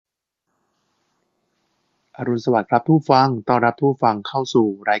อรุณสวัสดิ์ครับทุกฟังต้อนรับทุกฟังเข้าสู่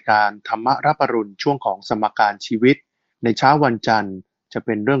รายการธรรมรับอรุณช่วงของสมการชีวิตในเช้าวันจันทร์จะเ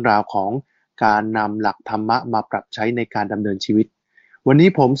ป็นเรื่องราวของการนำหลักธรรมะมาปรับใช้ในการดำเนินชีวิตวันนี้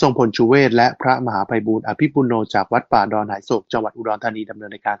ผมทรงพลชูเวศและพระมหาไพบูลย์อภิปุโนจากวัดป่าดอนหายโศกจังหวัดอุดรธานีดำเนิน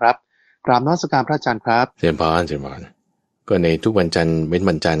รายการครับกราบนมัสการพระอาจารย์ครับเจริญพรเจริญพรก็ในทุกวันจันทร์เว้น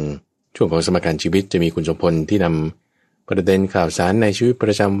วันจันทร์ช่วงของสมการชีวิตจะมีคุณสมพลที่นำประเด็นข่าวสารในชีวิตป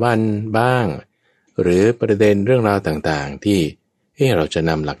ระจำวันบ้างหรือประเด็นเรื่องราวต่างๆที่เราจะ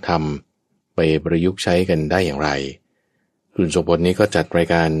นำหลักธรรมไปประยุกต์ใช้กันได้อย่างไรคุณสมพลนี้ก็จัดราย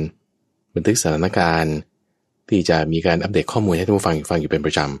การบันทึกสถานการณ์ที่จะมีการอัปเดตข้อมูลให้ท่านผู้ฟังฟังอยู่เป็นป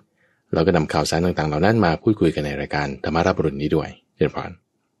ระจำเราก็นำข่าวสารต่างๆเหล่านั้นมาพูดคุยกันในรายการธรรมารับอรุณนี้ด้วยเจริญพร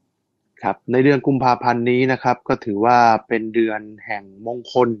ครับในเดือนกุมภาพันธ์นี้นะครับก็ถือว่าเป็นเดือนแห่งมง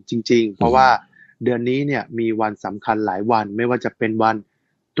คลจริงๆเพราะว่าเดือนนี้เนี่ยมีวันสำคัญหลายวันไม่ว่าจะเป็นวัน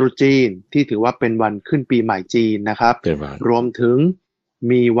ตรุษจีนที่ถือว่าเป็นวันขึ้นปีใหม่จีนนะครับรวมถึง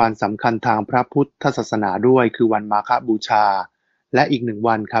มีวันสำคัญทางพระพุทธศาสนาด้วยคือวันมาฆบูชาและอีกหนึ่ง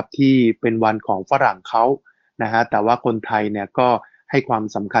วันครับที่เป็นวันของฝรั่งเขานะฮะแต่ว่าคนไทยเนี่ยก็ให้ความ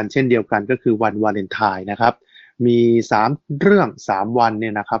สำคัญเช่นเดียวกันก็คือวันวาเลนไทน์นะครับมี3เรื่อง3วันเนี่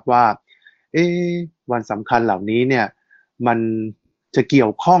ยนะครับว่าวันสำคัญเหล่านี้เนี่ยมันจะเกี่ย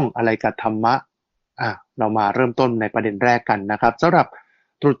วข้องอะไรกับธรรมะเรามาเริ่มต้นในประเด็นแรกกันนะครับสำหรับ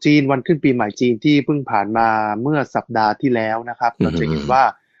ตรุษจีนวันขึ้นปีใหม่จีนที่เพิ่งผ่านมาเมื่อสัปดาห์ที่แล้วนะครับเราจะเห็นว่า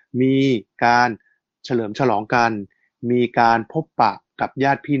มีการเฉลิมฉลองกันมีการพบปะกับญ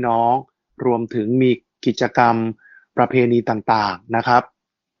าติพี่น้องรวมถึงมีกิจกรรมประเพณีต่างๆนะครับ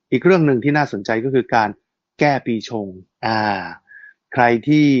อีกเรื่องหนึ่งที่น่าสนใจก็คือการแก้ปีชงใคร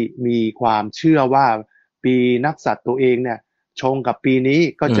ที่มีความเชื่อว่าปีนักษัตริย์ตัวเองเนี่ยชงกับปีนี้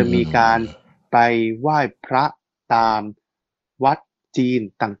ก็จะมีการไปไหว้พระตามวัดจีน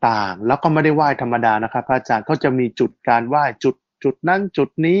ต่างๆแล้วก็ไม่ได้ไหว้ธรรมดานะครับพระอาจารย์ก็จะมีจุดการไหว้จุดนั้นจุด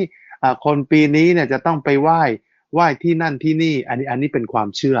นี้คนปีนี้เนี่ยจะต้องไปไหว้ที่นั่นที่นี่อันนี้เป็นความ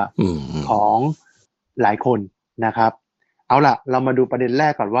เชื่อของหลายคนนะครับเอาล่ะเรามาดูประเด็นแร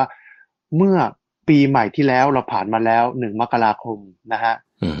กก่อนว่าเมื่อปีใหม่ที่แล้วเราผ่านมาแล้ว1 มกราคมนะฮะ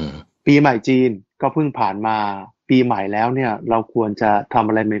ปีใหม่จีนก็เพิ่งผ่านมาปีใหม่แล้วเนี่ยเราควรจะทำ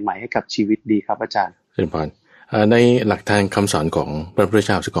อะไรใหม่ๆให้กับชีวิตดีครับอาจารย์เชิญพรในหลักทางคำสอนของพระพุทธเ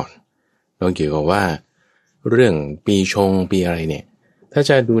จ้าซะก่อนเราเกี่ยวกับว่าเรื่องปีชงปีอะไรเนี่ยถ้า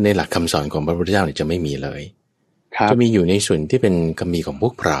จะดูในหลักคำสอนของพระพุทธเจ้าเนี่ยจะไม่มีเลยจะมีอยู่ในส่วนที่เป็นคัมภีร์ของพว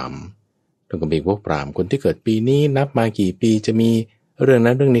กพราหมณ์ตรงคัมภีร์พวกพราหมณ์คนที่เกิดปีนี้นับมากี่ปีจะมีเรื่อง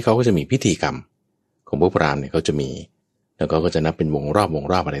นั้นเรื่องนี้เขาก็จะมีพิธีกรรมของพวกพราหมณ์เนี่ยเขาจะมีแล้วก็จะนับเป็นวงร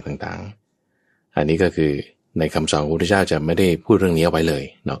อบอะไรต่างๆอันนี้ก็คือในคำสอนของพระพุทธเจ้าจะไม่ได้พูดเรื่องนี้เอาไว้เลย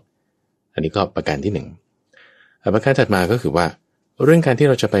เนาะอันนี้ก็ประการที่1ประการถัดมาก็คือว่าเรื่องการที่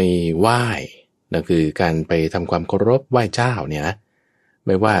เราจะไปไหว้นั่นคือการไปทำความเคารพไหว้เจ้าเนี่ยนะไ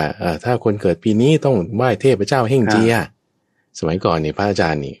ม่ว่าถ้าคนเกิดปีนี้ต้องไหว้เทพเจ้าเฮ่งเจียสมัยก่อนนี่พระอาจา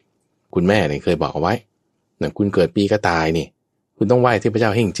รย์นี่คุณแม่เนี่ยเคยบอกเอาไว้คุณเกิดปีกระต่ายนี่คุณต้องไหว้เทพเจ้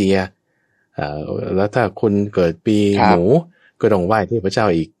าเฮ่งเจียแล้วถ้าคุณเกิดปีหมูก็ต้องไหว้เทพเจ้า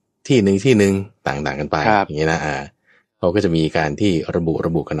อีกที่หนึ่งต่างๆกันไปอย่างนี้นะเขาก็จะมีการที่ระ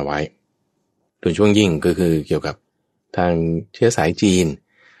บุกันเอาไว้โดยช่วงยิ่งก็คือเกี่ยวกับทางเชื้อสายจีน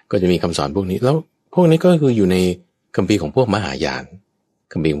ก็จะมีคำสอนพวกนี้แล้วพวกนี้ก็คืออยู่ในคัมภีร์ของพวกมหายาน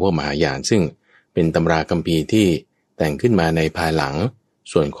คัมภีร์พวกมหายานซึ่งเป็นตำราคัมภีร์ที่แต่งขึ้นมาในภายหลัง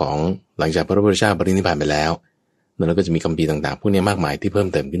ส่วนของหลังจากพระพุทธเจ้าปรินิพพานไปแล้วแล้วก็จะมีคัมภีร์ต่างๆพวกนี้มากมายที่เพิ่ม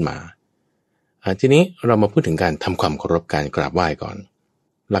เติมขึ้นมาทีนี้เรามาพูดถึงการทำความเคารพการกราบไหว้ก่อน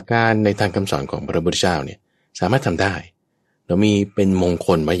หลักการในทางคำสอนของพระพุทธเจ้าเนี่ยสามารถทำได้เรามีเป็นมงค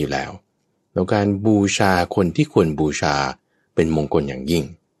ลไว้อยู่แล้วแล้วการบูชาคนที่ควรบูชาเป็นมงคลอย่างยิ่ง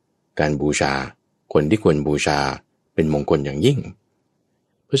การบูชาคนที่ควรบูชาเป็นมงคลอย่างยิ่ง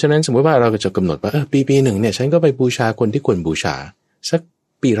เพราะฉะนั้นสมมติว่าเราจะกำหนดว่าปีหนึ่งเนี่ยฉันก็ไปบูชาคนที่ควรบูชาสัก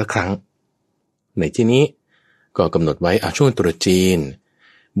ปีละครั้งในที่นี้ก็กำหนดไว้ช่วงตรุษจีน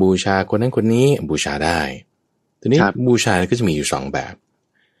บูชาคนนั้นคนนี้บูชาได้ทีนี้บูชาก็จะมีอยู่2แบบ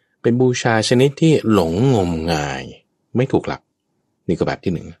เป็นบูชาชนิดที่หลงงมงายไม่ถูกหลักนี่ก็แบบ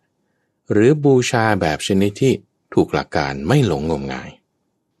ที่1หรือบูชาแบบชนิดที่ถูกหลักการไม่หลงงมงาย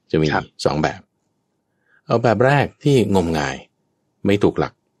จะมี2แบบเอาแบบแรกที่งมงายไม่ถูกหลั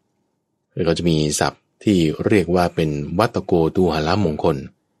กก็จะมีศัพท์ที่เรียกว่าเป็นวัตโกตูหละมงคล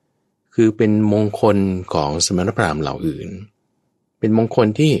คือเป็นมงคลของสมณพราหมณ์เหล่าอื่นเป็นมงคล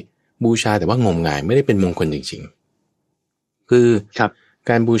ที่บูชาแต่ว่างมงายไม่ได้เป็นมงคลจริงๆคือ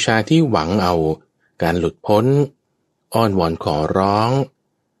การบูชาที่หวังเอาการหลุดพ้นอ้อนวอนขอร้อง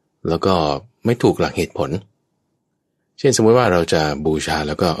แล้วก็ไม่ถูกหลักเหตุผลเช่นสมมติว่าเราจะบูชาแ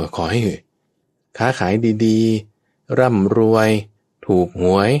ล้วก็ขอให้ ค้าขายดีๆร่ำรวยถูกห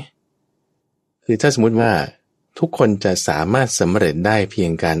วยคือถ้าสมมติว่าทุกคนจะสามารถสำเร็จได้เพีย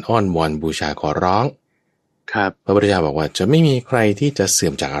งการอ้อนวอนบูชาขอร้องครับพระพุทธเจ้าบอกว่าจะไม่มีใครที่จะเสื่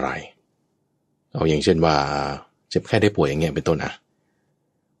อมจากอะไรเอาอย่างเช่นว่าเจ็บแค่ได้ป่วยอย่างเงี้ยเป็นต้นอ่ะ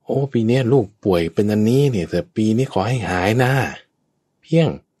โอ้ปีนี้ลูกป่วยเป็นอันนี้เนี่ยแต่ปีนี้ขอให้หายนะเพียง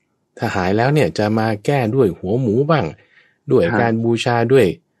ถ้าหายแล้วเนี่ยจะมาแก้ด้วยหัวหมูบ้างด้วยการบูชาด้วย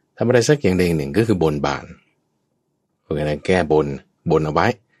ทำอะไรสักอย่างใดอย่างหนึ่งก็คือบนบานเพราะฉะนั้นแก้บนเอาไว้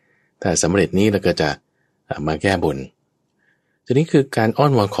ถ้าสำเร็จนี้เราก็จะมาแก้บนทีนี้คือการอ้อ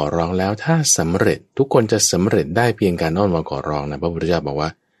นวอนขอร้องแล้วถ้าสำเร็จทุกคนจะสำเร็จได้เพียงการอ้อนวอนขอร้องนะพระพุทธเจ้าบอกว่า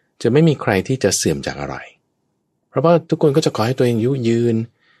จะไม่มีใครที่จะเสื่อมจากอะไรเพราะว่าทุกคนก็จะขอให้ตัวเองอายุยืน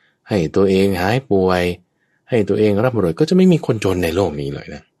ให้ตัวเองหายป่วยให้ตัวเองร่ำรวยก็จะไม่มีคนจนในโลกนี้เลย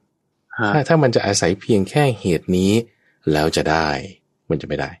นะถ้ามันจะอาศัยเพียงแค่เหตุนี้แล้วจะได้มันจะ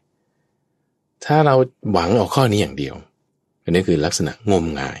ไม่ได้ถ้าเราหวังเอาข้อนี้อย่างเดียวอันนี้คือลักษณะงม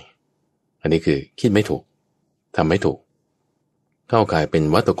งายอันนี้คือคิดไม่ถูกทำไม่ถูกเข้าข่ายเป็น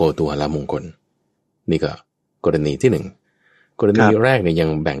วัตโกตุหละมงคลนี่ก็กรณีที่หนึ่งกรณีแรกเนี่ยยัง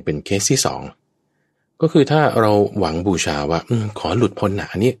แบ่งเป็นเคสที่สองก็คือถ้าเราหวังบูชาว่าขอหลุดพ้นนะ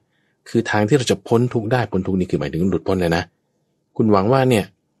อันนี้คือทางที่เราจะพ้นทุกข์ได้พ้นทุกข์นี่คือหมายถึงหลุดพ้นเลยนะคุณหวังว่าเนี่ย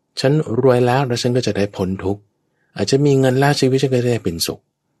ฉันรวยแล้วฉันก็จะได้พ้นทุกข์อาจจะมีเงินแล้วชีวิตฉันก็ได้เป็นสุข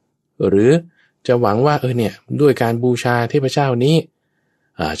หรือจะหวังว่าเนี่ยด้วยการบูชาเทพเจ้านี้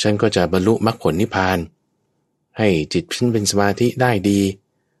ฉันก็จะบรรลุมรรคผลนิพพานให้จิตฉันเป็นสมาธิได้ดี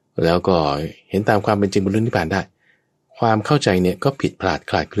แล้วก็เห็นตามความเป็นจริงบรรลุนิพพานได้ความเข้าใจเนี่ยก็ผิดพลาด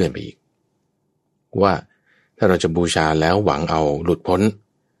คลาดเคลื่อนไปอีกว่าถ้าเราจะบูชาแล้วหวังเอาหลุดพ้น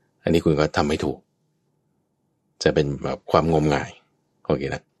อันนี้คุณก็ทำไม่ถูกจะเป็นแบบความงมงายโอเค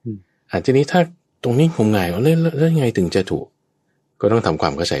นะทีนี้ถ้าตรงนี้งมงายแล้วยังไงถึงจะถูกก็ต้องทำควา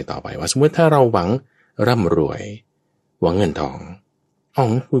มเข้าใจต่อไปว่าสมมติถ้าเราหวังร่ำรวยหวังเงินทอง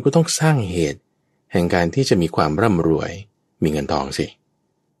คุณก็ต้องสร้างเหตุแห่งการที่จะมีความร่ำรวยมีเงินทองสิ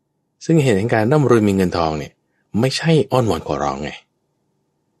ซึ่งเหตุแห่งการร่ำรวยมีเงินทองเนี่ยไม่ใช่อ้อนวอนขอร้องไง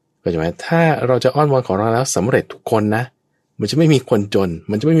เข้าใจไหมถ้าเราจะอ้อนวอนขอร้องแล้วสำเร็จทุกคนนะมันจะไม่มีคนจน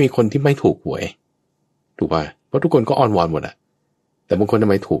มันจะไม่มีคนที่ไม่ถูกหวยถูกป่ะเพราะทุกคนก็อ้อนวอนหมดอะแต่บางคนทำ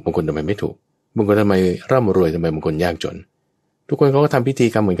ไมถูกบางคนทำไมไม่ถูกบางคนทำไมร่ำรวยทำไมบางคนยากจนทุกคนเขาก็ทำพิธี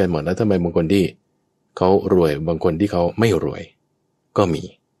กรรมเหมือนกันหมดแล้วทำไมบางคนที่เขารวยบางคนที่เขาไม่รวยก็มี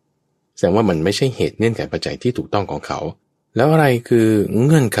แสดงว่ามันไม่ใช่เหตุเงื่อนไขปัจจัยที่ถูกต้องของเขาแล้วอะไรคือเ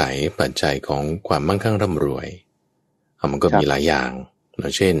งื่อนไขปัจจัยของความมั่งคั่งร่ำรวยมันก็มีหลายอย่าง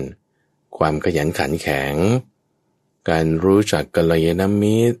เช่นความขยันขันแข็งการรู้จักกัลยาณ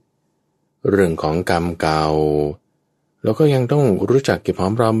มิตรเรื่องของกรรมเก่าแล้วก็ยังต้องรู้จักเก็บหอ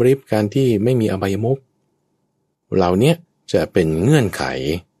มรอมริบการที่ไม่มีอบายมุขเหล่านี้จะเป็นเงื่อนไข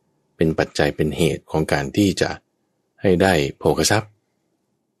เป็นปัจจัยเป็นเหตุของการที่จะให้ได้โภคทรัพย์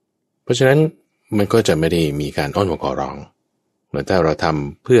เพราะฉะนั้นมันก็จะไม่ได้มีการอ้อนวอนขอร้องเหมือนถ้าเราท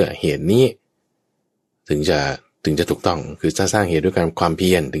ำเพื่อเหตุนี้ถึงจะถูกต้องคือสร้างเหตุด้วยการความเพี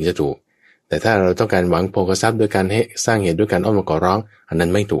ยรถึงจะถูกแต่ถ้าเราต้องการหวังโภคทรัพย์ด้วยการสร้างเหตุด้วยการอ้อนวอนขอร้องอันนั้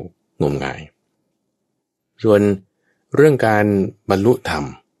นไม่ถูกงมงายส่วนเรื่องการบรรลุธรรม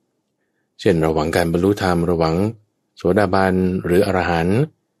เช่นเราหวังการบรรลุธรรมเราหวังโสดาบันหรืออรหันต์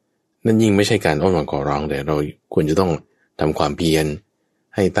นั่นยิ่งไม่ใช่การอ้อนวอนขอร้องแต่เราควรจะต้องทำความเพียร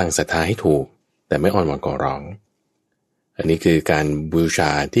ให้ตั้งศรัทธาให้ถูกแต่ไม่อ้อนวอนขอร้องอันนี้คือการบูชา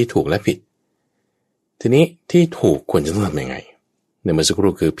ที่ถูกและผิดทีนี้ที่ถูกควรจะต้องทำยังไงในเมื่อสักค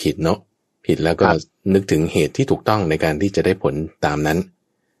รู่คือผิดเนาะผิดแล้วก็นึกถึงเหตุที่ถูกต้องในการที่จะได้ผลตามนั้น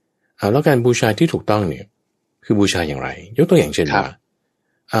แล้วการบูชาที่ถูกต้องเนี่ยคือบูชาอย่างไรยกตัวอย่างเช่นว่า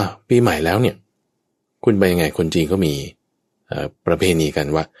ปีใหม่แล้วเนี่ยคุณไปยังไงคนจีนก็มีประเพณีกัน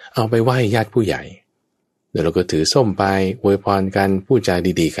ว่าเอาไปไหว้ญาติผู้ใหญ่เดี๋ยวเราก็ถือส้มไปอวยพรกันพูดจา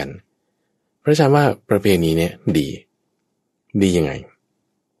ดีๆกันพระอาจารย์ว่าประเพณีเนี่ยดียังไง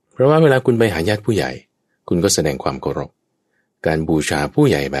เพราะว่าเวลาคุณไปหาญาติผู้ใหญ่คุณก็แสดงความเคารพการบูชาผู้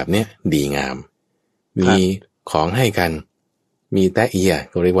ใหญ่แบบเนี้ยดีงามมีของให้กันมีแตะเอีย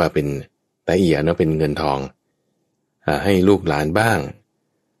ก็เรียกว่าเป็นแตะเอียเนาะเป็นเงินทองให้ลูกหลานบ้าง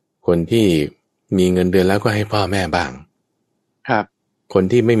คนที่มีเงินเดือนแล้วก็ให้พ่อแม่บ้างครับคน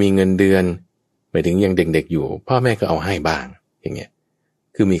ที่ไม่มีเงินเดือนหมายถึงยังเด็กๆอยู่พ่อแม่ก็เอาให้บ้างอย่างเงี้ย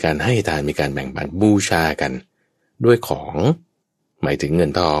คือมีการให้ทานมีการแบ่งปันบูชากันด้วยของหมายถึงเงิ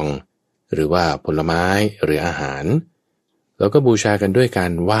นทองหรือว่าผลไม้หรืออาหารแล้วก็บูชากันด้วยกา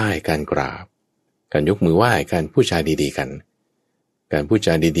รไหว้การกราบการยกมือไหว้การพูดจาดีๆกันการพูดจ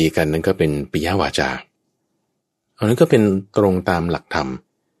าดีๆกันนั้นก็เป็นปิยวาจาอันนั้นก็เป็นตรงตามหลักธรรม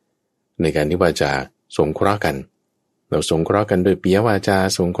ในการที่ว่าจะสงเคราะห์กันเราสงเคราะห์กันด้วยปิยวาจา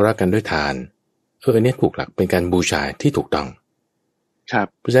สงเคราะห์กันด้วยทาน อันนี้ถูกหลักเป็นการบูชาที่ถูกต้องครับ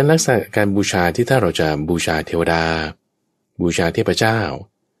เพราะฉะนั้นลักษณะการบูชาที่ถ้าเราจะบูชาเทวดาบูชาเทพเจ้า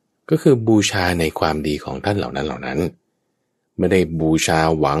ก็คือบูชาในความดีของท่านเหล่านั้นไม่ได้บูชา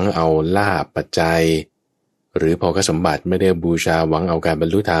หวังเอาลาภปัจจัยหรือภพสมบัติไม่ได้บูชาหวังเอาการบร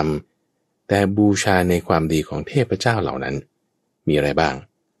รลุธรรมแต่บูชาในความดีของเทพเจ้าเหล่านั้นมีอะไรบ้าง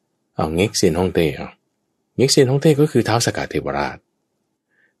เอาเง็กเซียนฮ่องเต้เง็กเซียนฮ่องเต้ก็คือท้าวสกัดเทวราช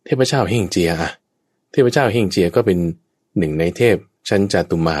เทพเจ้าเฮ่งเจียเทพเจ้าเฮ่งเจียก็เป็นหนึ่งในเทพชั้นจ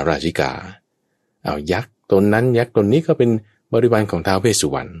ตุมาราชิกาเอายักษ์ตนนั้นยักษ์ตนนี้ก็เป็นบริวารของท้าวเวสสุ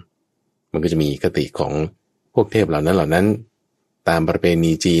วรรณมันก็จะมีคติของพวกเทพเหล่านั้นตามประเพ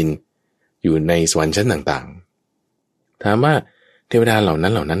ณีจีนอยู่ในสวรรค์ชั้นต่างๆถามว่าเทวดาเหล่านั้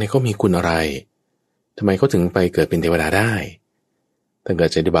นเขามีคุณอะไรทำไมเขาถึงไปเกิดเป็นเทวดาได้ท่านก็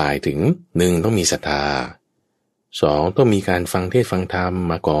จะอธิบายถึง 1. ต้องมีศรัทธา 2. ต้องมีการฟังเทศฟังธรรม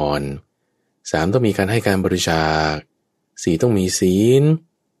มาก่อน 3. ต้องมีการให้การบริจาค 4. ต้องมีศีล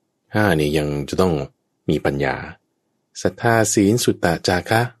 5. เนี่ยยังจะต้องมีปัญญาศรัทธาศีลสุตตะจา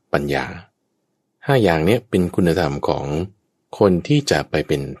คะปัญญา5อย่างนี้เป็นคุณธรรมของคนที่จะไปเ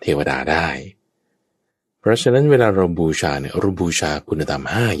ป็นเทวดาได้เพราะฉะนั้นเวลาเราบูชาเนี่ยเราบูชาคุณธรรม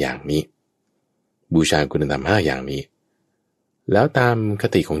5อย่างนี้บูชาคุณธรรม5อย่างนี้แล้วตามค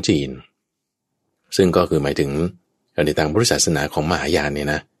ติของจีนซึ่งก็คือหมายถึงในทางพุทธศาสนาของมหายานเนี่ย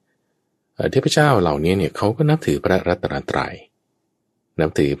นะเทพเจ้าเหล่านี้เนี่ยเขาก็นับถือพระรัตนตรัยนับ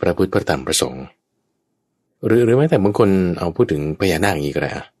ถือพระพุทธพระธรรมพระสงฆ์หรือแม้แต่บางคนเอาพูดถึงพญานาคอย่างนี้ก็ไ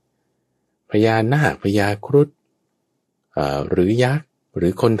ด้พญานาคพญาครุฑหรือยักษ์หรื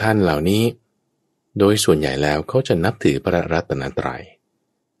อคนทันเหล่านี้โดยส่วนใหญ่แล้วเขาจะนับถือพระรัตนตรัย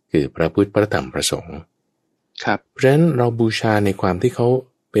คือพระพุทธพระธรรมพระสงฆ์ครับเพราะฉะนั้นเราบูชาในความที่เขา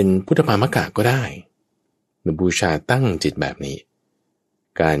เป็นพุทธภามกะก็ได้หรือบูชาตั้งจิตแบบนี้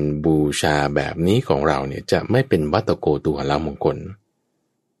การบูชาแบบนี้ของเราเนี่ยจะไม่เป็นวัตโกตุหลมงคล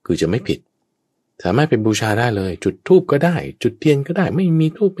คือจะไม่ผิดสามารถเป็นบูชาได้เลยจุดธูปก็ได้จุดเทียนก็ได้ไม่มี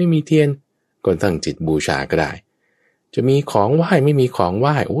ธูปไม่มีเทียนก็ตั้งจิตบูชาก็ได้จะมีของไหว้ไม่มีของไห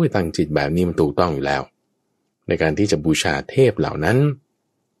ว้โอ้ยตั้งจิตแบบนี้มันถูกต้องอยู่แล้วในการที่จะบูชาเทพเหล่านั้น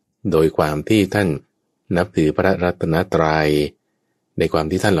โดยความที่ท่านนับถือพระรัตนตรัยในความ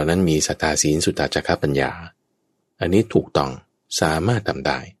ที่ท่านเหล่านั้นมีศรัทธาศีลสุตตะจาคะปัญญาอันนี้ถูกต้องสามารถทำไ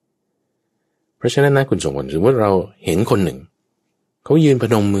ด้เพราะฉะนั้นนะคุณสมบัติสมมติเราเห็นคนหนึ่งเขายืนพ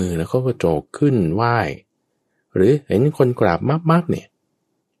นมมือแล้วเขาก็โจกขึ้นไหว้หรือเห็นคนกราบมับเนี่ย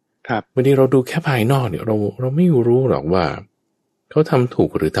ครับบางทีเราดูแค่ภายนอกเนี่ยเราไม่รู้หรอกว่าเขาทำถูก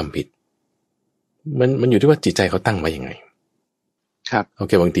หรือทำผิดมันอยู่ที่ว่าจิตใจเขาตั้งไว้ยังไงครับโอเ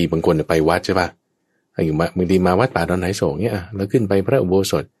คบางทีบางคนไปวัดใช่ป่ะอยู่บางทีมาวัดป่าดอนไหโศกเนี่ยแล้วขึ้นไปพระอุโบ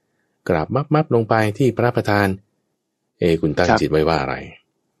สถกราบมับลงไปที่พระประธานคุณตั้งจิตไว้ว่าอะไร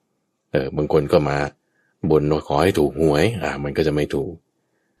บางคนก็มาบ่นขอให้ถูกหวยมันก็จะไม่ถูก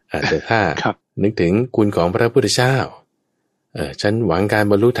แต่ถ้านึกถึงคุณของพระพุทธเจ้าฉันหวังการ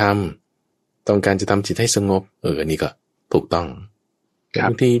บรรลุธรรมต้องการจะทำจิตให้สงบอันนี้ก็ถูกต้องบ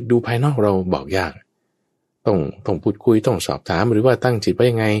างทีดูภายนอกเราบอกยากต้องพูดคุยต้องสอบถามหรือว่าตั้งจิตไว้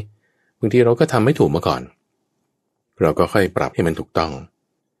ยังไงบางทีเราก็ทำไม่ถูกมาก่อนเราก็ค่อยปรับให้มันถูกต้อง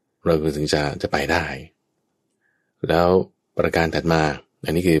เราก็ถึงจะไปได้แล้วประการถัดมาอั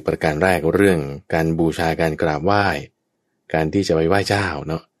นนี้คือประการแรกเรื่องการบูชาการกราบไหว้การที่จะไปไหว้เจ้า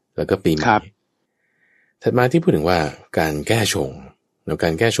เนาะแล้วก็ปีใหม่ถัดมาที่พูดถึงว่าการแก้ชงแล้วกา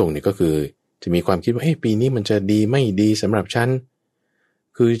รแก้ชงเนี่ยก็คือจะมีความคิดว่าปีนี้มันจะดีไม่ดีสำหรับฉัน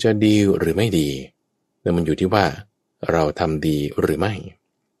คือจะดีหรือไม่ดีแล้วมันอยู่ที่ว่าเราทำดีหรือไม่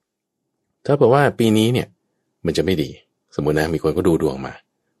ถ้าบอกว่าปีนี้เนี่ยมันจะไม่ดีสมมุตินะมีคนก็ดูดวงมา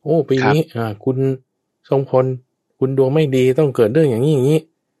โอ้ปีนี้คุณทรงพลคุณดวงไม่ดีต้องเกิดเรื่องอย่างนี้อย่างนี้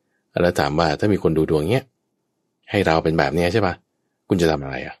แล้วถามว่าถ้ามีคนดูดวงเนี้ยให้เราเป็นแบบนี้ใช่ป่ะคุณจะทำอะ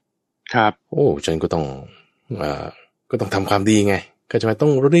ไรครับโอ้ฉันก็ต้องทำความดีไงก็จะต้อ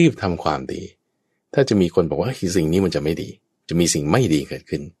งรีบทำความดีถ้าจะมีคนบอกว่าสิ่งนี้มันจะไม่ดีจะมีสิ่งไม่ดีเกิด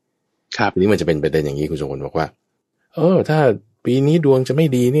ขึ้นครับทีนี้มันจะเป็นประเด็นอย่างนี้คุณสมพลบอกว่าถ้าปีนี้ดวงจะไม่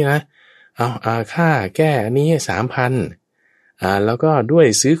ดีนี่นะเอาค่าแก้อันนี้ 3,000 แล้วก็ด้วย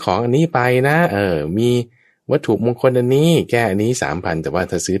ซื้อของอันนี้ไปนะมีวัตถุมงคลอันนี้แก้อันนี้ 3,000 แต่ว่า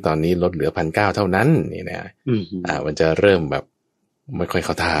ถ้าซื้อตอนนี้ลดเหลือ 1,900 เท่านั้นนี่นะมันจะเริ่มแบบไม่ค่อยเ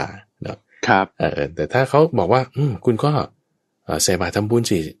ข้าท่าเนาะครับแต่ถ้าเขาบอกว่าคุณก็ใส่บาตรทำบุญ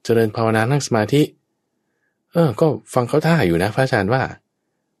สิเจริญภาวนานั่งสมาธิก็ฟังเขาท่าอยู่นะพระอาจารย์ว่า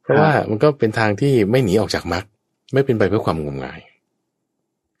เพราะว่ามันก็เป็นทางที่ไม่หนีออกจากมรรคไม่เป็นไปเพื่อความงมงาย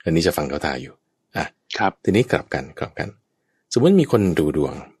อันนี้จะฟังเขาท่าอยู่ครับทีนี้กลับกันสมมติมีคนดูดว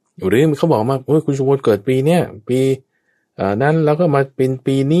งหรือเขาบอกมาคุณสมบูรณ์เกิดปีเนี้ยปีนั้นแล้วก็มาเป็น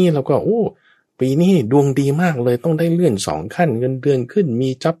ปีนี้แล้วก็ ปีนี้ดวงดีมากเลยต้องได้เลื่อน2 ขั้นเงินเดือนขึ้นมี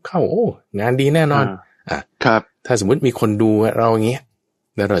จ็อบเข้าโอ้งานดีแน่นอนครับถ้าสมมุติมีคนดูเราอย่างเงี้ย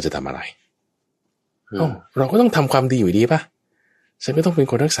แล้วเราจะทำอะไรเราก็ต้องทำความดีอยู่ดีป่ะฉันก็ต้องเป็น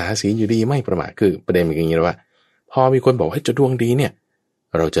คนรักษาศีลอยู่ดีไม่ประมาทคือประเด็นเป็นอย่างนี้ว่าพอมีคนบอกให้จะดวงดีเนี่ย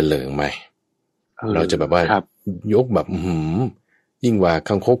เราจะเหลิงไหมเราจะแบบว่ายกแบบยิ่งกว่า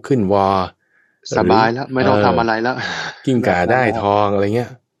คังคกขึ้นวอสบายแล้วไม่ต้องทำอะไรแล้วกิ้งก่าได้ทองอะไรเงี้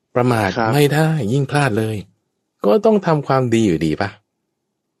ยประมาทไม่ได้ยิ่งพลาดเลยก็ต้องทำความดีอยู่ดีป่ะ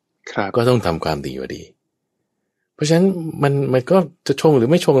ก็ต้องทำความดีอยู่ดีเพราะฉะนั้นมันก็จะชงหรือ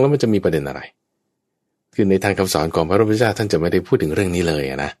ไม่ชงแล้วมันจะมีประเด็นอะไรคือในทางคำสอนของพระพุทธเจ้าท่านจะไม่ได้พูดถึงเรื่องนี้เลย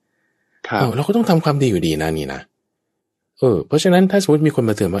นะเราก็ต้องทำความดีอยู่ดีนะนี่นะเพราะฉะนั้นถ้าสมมติมีคน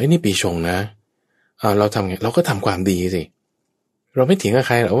มาเตือนว่าไอ้นี่ปีชงนะเราทำไงเราก็ทำความดีสิเราไม่เถียงกับใ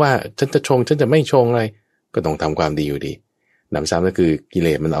ครหรอกว่าฉันจะชงฉันจะไม่ชงอะไรก็ต้องทำความดีอยู่ดีนำซ้ำก็คือกิเล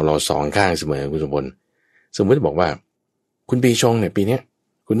สมันเอาเรา2 ข้างเสมอคุณสมบัติสมมติบอกว่าคุณปีชงเนี่ยปีนี้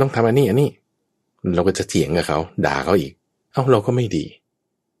คุณต้องทำอันนี้เราก็จะเถียงกับเขาด่าเขาอีกเราก็ไม่ดี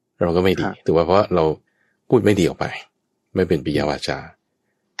ถือว่าเพราะเราพูดไม่ดีออกไปไม่เป็นปิยวาจา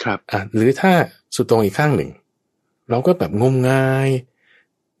ครับหรือถ้าสุดตรงอีกข้างหนึ่งเราก็แบบงมงาย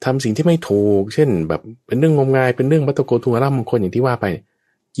ทำสิ่งที่ไม่ถูกเช่นแบบเป็นเรื่องงมงายเป็นเรื่องมัตตโกทุงร่ามงคลอย่างที่ว่าไป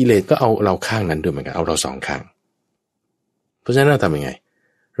กิเลสก็เอาเราข้างนั้นด้วยเหมือนกันเอาเรา2 ข้างเพราะฉะนั้นเราทำยังไง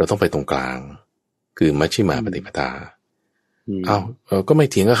เราต้องไปตรงกลางคือมัชฌิมาปฏิปทาก็ไม่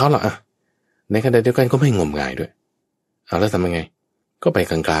เถียงกับเขาหรอกในขณะเดียวกันก็ไม่งมงายด้วยแล้วทำยังไงก็ไป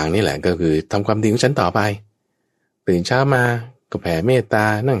กลางๆนี่แหละก็คือทำความดีของฉันต่อไปตื่นเช้ามาก็แผ่เมตตา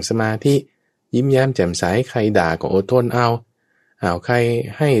นั่งสมาธิยิ้มแย้มแจ่มใสใครด่าก็อดทนใคร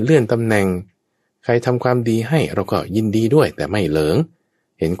ให้เลื่อนตำแหน่งใครทำความดีให้เราก็ยินดีด้วยแต่ไม่เหลิง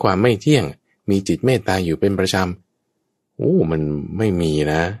เห็นความไม่เที่ยงมีจิตเมตตาอยู่เป็นประจำมันไม่มี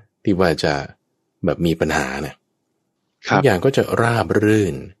นะที่ว่าจะแบบมีปัญหานะทุกอย่างก็จะราบรื่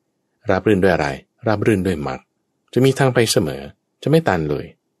นด้วยอะไรราบรื่นด้วยมรรคจะมีทางไปเสมอจะไม่ตันเลย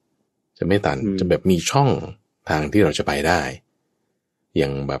จะไม่ตันจะแบบมีช่องทางที่เราจะไปได้อย่า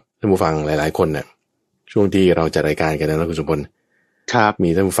งแบบท่านผู้ฟังหลายๆคนเนี่ยช่วงที่เราจัดรายการกันนะคุณสมพลมี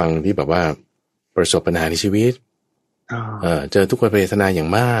ท่านผู้ฟังที่แบบว่าประสบปัญหาในชีวิตเจอทุกขเวทนาอย่าง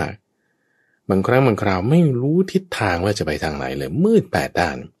มากบางครั้งบางคราวไม่รู้ทิศทางว่าจะไปทางไหนเลยมืด8 ด้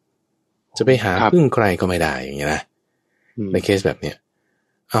านจะไปหาพึ่งใครก็ไม่ได้อย่างเงี้ยนะในเคสแบบเนี้ย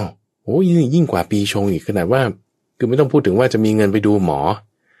ยิ่งกว่าปีชงอีกขนาดว่าคือไม่ต้องพูดถึงว่าจะมีเงินไปดูหมอ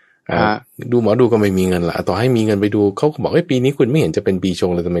ดูหมอดูก็ไม่มีเงินละต่อให้มีเงินไปดูเขาก็บอกปีนี้คุณไม่เห็นจะเป็นปีช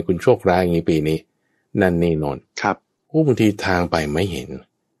งเลยทำไมคุณโชคร้ายอย่างนี้ปีนี้นั่นนี่นนครับบางทีทางไปไม่เห็น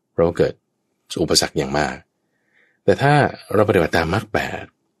เราเกิดอุปสรรคอย่างมากแต่ถ้าเราปฏิบัติตามมรรค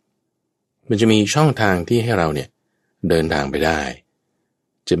8มันจะมีช่องทางที่ให้เราเนี่ยเดินทางไปได้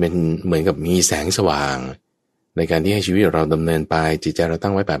จะเป็นเหมือนกับมีแสงสว่างในการที่ให้ชีวิตเราดำเนินไปจิตใจเราตั้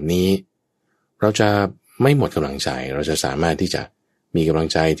งไว้แบบนี้เราจะไม่หมดกำลังใจเราจะสามารถที่จะมีกำลัง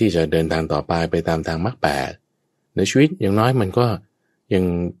ใจที่จะเดินทางต่อไปตามทางมรรค8ในชีวิตอย่างน้อยมันก็ยัง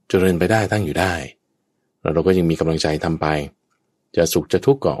เจริญไปได้ตั้งอยู่ได้แล้วเราก็ยังมีกำลังใจทำไปจะสุขจะ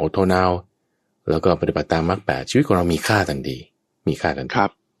ทุกข์ก็อดทนเอาแล้วก็ปฏิบัติตามมรรค8ชีวิตของเรามีค่าทันทีมีค่าทันทีครั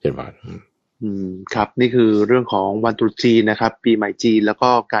บเช่นว่าครับนี่คือเรื่องของวันตรุษจีนนะครับปีใหม่จีนแล้วก็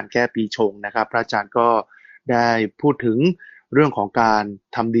การแก้ปีชงนะครับพระอาจารย์ก็ได้พูดถึงเรื่องของการ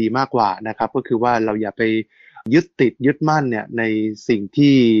ทำดีมากกว่านะครับก็คือว่าเราอย่าไปยึดติดยึดมั่นเนี่ยในสิ่ง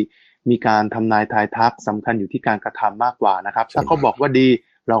ที่มีการทำนายทายทักสำคัญอยู่ที่การกระทำมากกว่านะครับถ้าเขาบอกว่าดี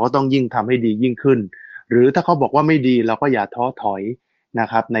เราก็ต้องยิ่งทำให้ดียิ่งขึ้นหรือถ้าเขาบอกว่าไม่ดีเราก็อย่าท้อถอยนะ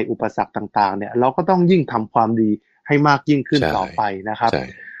ครับในอุปสรรคต่างๆเนี่ยเราก็ต้องยิ่งทำความดีให้มากยิ่งขึ้นต่อไปนะครับ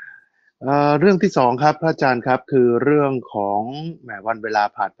เรื่องที่2ครับพระอาจารย์ครับคือเรื่องของวันเวลา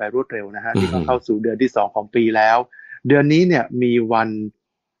ผ่านไปรวดเร็วนะฮะที่เข้าสู่เดือนที่2ของปีแล้วเดือนนี้เนี่ยมีวัน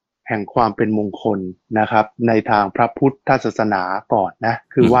แห่งความเป็นมงคลนะครับในทางพระพุทธศาสนาก่อนนะ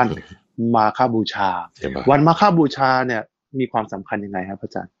คือวันมาฆบูชาวันมาฆบูชาเนี่ยมีความสำคัญยังไงครับพระ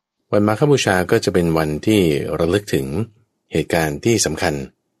อาจารย์วันมาฆบูชาก็จะเป็นวันที่ระลึกถึงเหตุการณ์ที่สำคัญ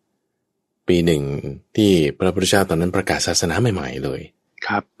ปีหนึ่งที่พระพุทธเจ้าตอนนั้นประกาศศาสนาใหม่ๆเลยค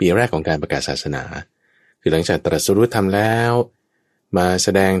รับปีแรกของการประกาศศาสนาคือหลังจากตรัสรู้ธรรมแล้วมาแส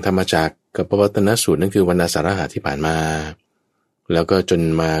ดงธรรมจักรกับปวัตตนสูตรนั่นคือวันอาสาฬหะที่ผ่านมาแล้วก็จน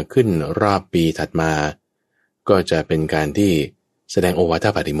มาขึ้นรอบปีถัดมาก็จะเป็นการที่แสดงโอวาท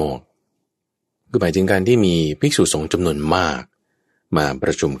ปาติโมกข์คือหมายถึงการที่มีภิกษุสงฆ์จำนวนมากมาป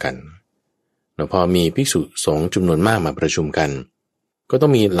ระชุมกันแล้วพอมีภิกษุสงฆ์จำนวนมากมาประชุมกันก็ต้อ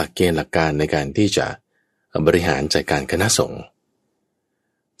งมีหลักเกณฑ์หลักการในการที่จะบริหารจัดการคณะสงฆ์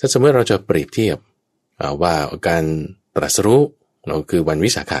ถ้าสมมติเราจะเปรียบเทียบว่าการตรัสรู้เราคือวันวิ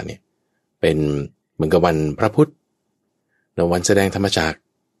สาขะเนี่ย เป็นเหมือนกับวันพระพุธแล้ววันแสดงธรรมจักร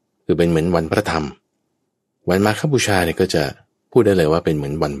คือเป็นเหมือนวันพระธรรมวันมาฆบูชาเนี่ยก็จะพูดได้เลยว่าเป็นเหมื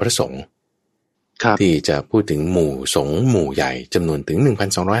อนวันพระสงฆ์ที่จะพูดถึงหมู่สงฆ์หมู่ใหญ่จำนวนถึง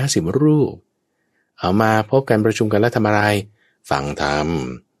 1,250 รูปเอามาพบกันประชุมกันแล้วทำอะไรฟังธรรม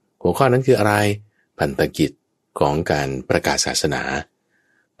หัวข้อนั้นคืออะไรพันธกิจของการประกาศศาสนา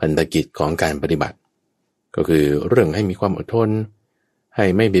พันธกิจของการปฏิบัติก็คือเรื่องให้มีความอดทนให้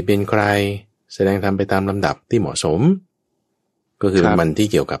ไม่เบียดเบียนใครแสดงธรรมไปตามลำดับที่เหมาะสมก็คือมันที่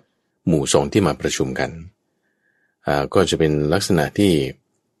เกี่ยวกับหมู่สงฆ์ที่มาประชุมกันก็จะเป็นลักษณะที่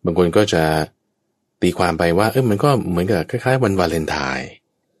บางคนก็จะตีความไปว่ามันก็เหมือนกับคล้ายๆวันวาเลนไทน์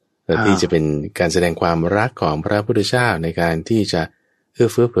ที่จะเป็นการแสดงความรักของพระพุทธเจ้าในการที่จะเอื้อ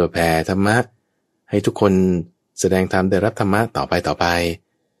เฟื้อเผื่อแผ่ธรรมะให้ทุกคนแสดงธรรมได้รับธรรมะต่อไป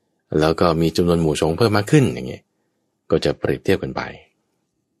แล้วก็มีจำนวนหมู่สงฆ์เพิ่มมากขึ้นอย่างเงี้ยก็จะเปรียบเทียบกันไป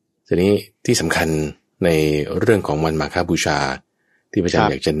ทีนี้ที่สำคัญในเรื่องของวันมาฆบูชาที่พระอาจาร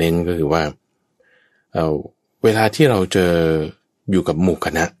ย์อยากจะเน้นก็คือว่าเวลาที่เราเจออยู่กับหมู่ค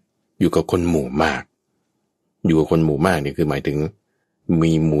ณะอยู่กับคนหมู่มากอยู่กับคนหมู่มากนี่คือหมายถึง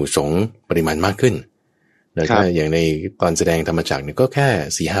มีหมู่สงฆ์ปริมาณมากขึ้นแล้วก็อย่างในตอนแสดงธรรมจักรเนี่ยก็แ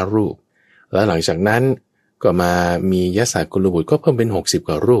ค่ 4-5 รูปแล้วหลังจากนั้นก็มามียศกุลบุตรก็เพิ่มเป็น60 ก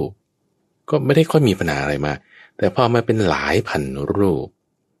ว่ารูปก็ไม่ได้ค่อยมีปัญหาอะไรมาแต่พอมาเป็นหลายพันรูป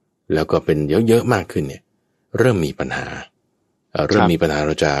แล้วก็เป็นเยอะๆมากขึ้นเนี่ยเริ่มมีปัญหาเ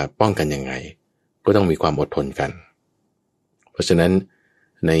ราจะป้องกันยังไงก็ต้องมีความอดทนกันเพราะฉะนั้น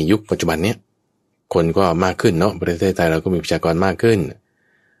ในยุคปัจจุบันเนี้ยคนก็มากขึ้นเนาะประเทศไทยเราก็มีประชากรมากขึ้น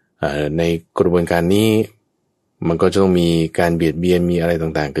ในกระบวนการนี้มันก็จะต้องมีการเบียดเบียนมีอะไร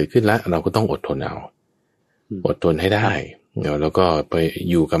ต่างๆเกิดขึ้นแล้วเราก็ต้องอดทนเอาอดทนให้ได้แล้วก็ไป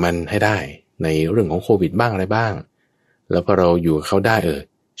อยู่กับมันให้ได้ในเรื่องของโควิดบ้างอะไรบ้างแล้วพอเราอยู่กับเขาได้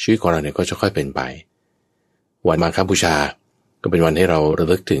ชีวิตของเราเนี่ยก็จะค่อยเป็นไปวันมาฆบูชาก็เป็นวันให้เราระ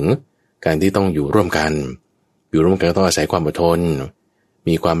ลึกถึงการที่ต้องอยู่ร่วมกันต้องอาศัยความอดทน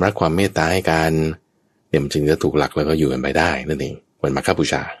มีความรักความเมตตาให้กันเนี่ยมันจึงจะถูกหลักแล้วก็อยู่กันไปได้นั่นเองวันมาฆบู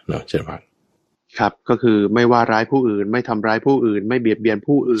ชาเนาะเชิญฟังครับก็คือไม่ว่าร้ายผู้อื่นไม่ทำร้ายผู้อื่นไม่เบียดเบียน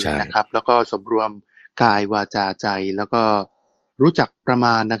ผู้อื่นนะครับแล้วก็สำรวมกายวาจาใจแล้วก็รู้จักประม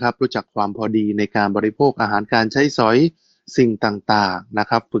าณนะครับรู้จักความพอดีในการบริโภคอาหารการใช้สอยสิ่งต่างๆนะ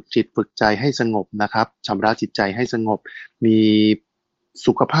ครับฝึกจิตฝึกใจให้สงบนะครับชำระจิตใจให้สงบมี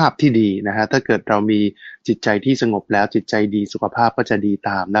สุขภาพที่ดีนะฮะถ้าเกิดเรามีจิตใจที่สงบแล้วจิตใจดีสุขภาพก็จะดีต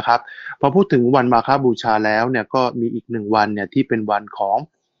ามนะครับพอพูดถึงวันมาฆบูชาแล้วเนี่ยก็มีอีก1 วันเนี่ยที่เป็นวันของ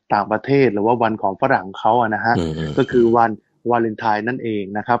ต่างประเทศหรือว่าวันของฝรั่งเขาอะนะฮะก็คือวันวาเลนไทน์นั่นเอง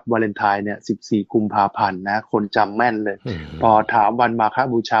นะครับวาเลนไทน์เนี่ย14 กุมภาพันธ์นะคนจำแม่นเลยพอถามวันมาฆ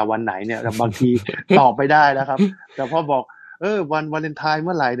บูชาวันไหนเนี่ยบางทีตอบไม่ได้แล้วครับแต่พอบอกวันวาเลนไทน์เ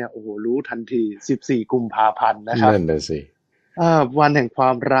มื่อไหร่เนี่ยโอ้โหรู้ทันที14 กุมภาพันธ์นะครับนั่นน่ะสิวันแห่งควา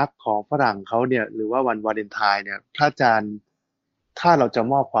มรักของฝรั่งเขาเนี่ยหรือว่าวันวาเลนไทน์เนี่ยพระอาจารย์ถ้าเราจะ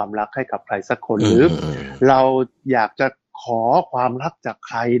มอบความรักให้กับใครสักคนหรือเราอยากจะขอความรักจาก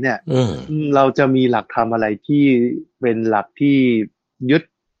ใครเนี่ยเราจะมีหลักธรรมอะไรที่เป็นหลักที่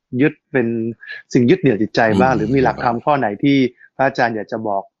ยึดเป็นสิ่งยึดเหนี่ยวจิตใจบ้างหรือมีหลักธรรมข้อไหนที่พระอาจารย์อยากจะบ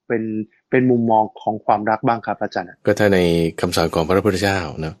อกเป็นมุมมองของความรักบ้างครับอาจารย์ก็ถ้าในคำสอนของพระพุทธเจ้า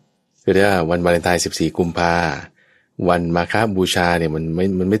เนาะคือว่าวันวาเลนไทน์14 กุมภาวันมาฆบูชาเนี่ยมัน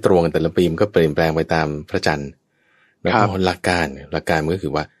ไม่ตรงกันแต่ละปีมันก็เปลี่ยนแปลงไปตามพระจันทร์แล้วก็หลักการมันก็คื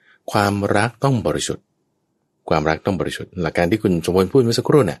อว่าความรักต้องบริสุทธิ์ความรักต้องบริสุทธิ์หลักการที่คุณสมบูรณ์พูดเมื่อสักค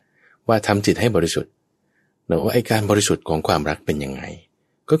รู่เนี่ยว่าทำจิตให้บริสุทธิ์เนาะว่าไอ้การบริสุทธิ์ของความรักเป็นยังไง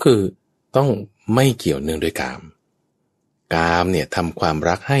ก็คือต้องไม่เกี่ยวเนื่องด้วยกามเนี่ยทำความ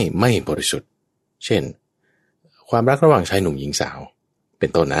รักให้ไม่บริสุทธิ์เช่นความรักระหว่างชายหนุ่มหญิงสาวเป็น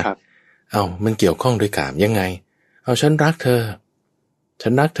ต้นนะมันเกี่ยวข้องด้วยกามยังไงฉันรักเธ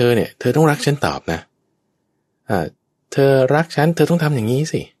อเนี่ยเธอต้องรักฉันตอบนะเธอรักฉันเธอต้องทำอย่างนี้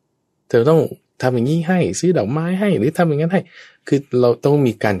สิเธอต้องทำอย่างนี้ให้ซื้อดอกไม้ให้หรือทำอย่างนั้นให้คือเราต้อง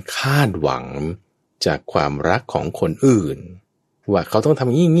มีการคาดหวังจากความรักของคนอื่นว่าเขาต้องทำอ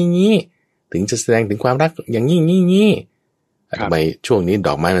ย่างนี้ถึงจะแสดงถึงความรักอย่างนี้ทำไมช่วงนี้ด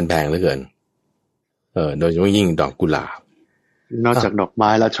อกไม้มันแพงเหลือเกินโดยเฉพาะยิ่งดอกกุหลาบนอกจากดอกไม้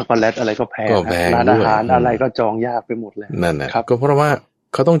แล้วช็อกโกแลตอะไรก็แพงร้านอาหารอะไรก็จองยากไปหมดเลยนั่นแหละก็เพราะว่า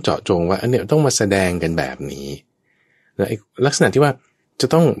เขาต้องเจาะจงว่าอันเนี้ยต้องมาแสดงกันแบบนี้แล้วลักษณะที่ว่าจะ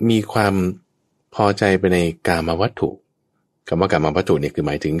ต้องมีความพอใจไปในกามวัตถุคำว่ากามวัตถุเนี่ยคือห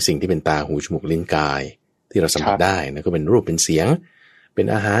มายถึงสิ่งที่เป็นตาหูจมูกลิ้นกายที่เราสัมผัสได้นะก็เป็นรูปเป็นเสียงเป็น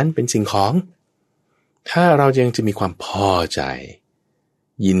อาหารเป็นสิ่งของถ้าเรายังจะมีความพอใจ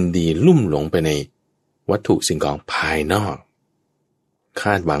ยินดีลุ่มหลงไปในวัตถุสิ่งของภายนอกค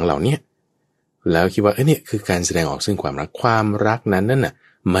าดหวังเหล่านี้ แล้วคิดว่าเนี่ยคือการแสดงออกซึ่งความรักนั้นน่ะ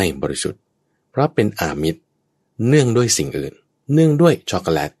ไม่บริสุทธิ์เพราะเป็นอามิตรเนื่องด้วยสิ่งอื่นเนื่องด้วยช็อกโก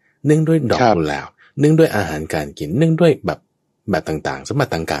แลตเนื่องด้วยดอกกุหลาบเนื่องด้วยอาหารการกินเนื่องด้วยแบบต่างๆสมบั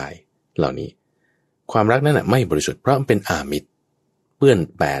ติทางกายเหล่านี้ความรักนั้นน่ะไม่บริสุทธิ์เพราะมันเป็นอามิตรเปื้อน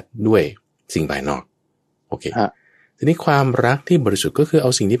แปดด้วยสิ่งภายนอกโอเคทีนี้ความรักที่บริสุทธิ์ก็คือเอา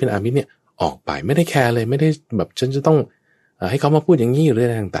สิ่งที่เป็นอามิตรเนี่ยออกไปไม่ได้แคร์เลยไม่ได้แบบฉันจะต้องให้เขามาพูดอย่างนี้หรืออะ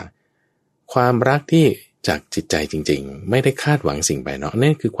ไรต่างๆความรักที่จากจิตใจจริงๆไม่ได้คาดหวังสิ่งภายนอก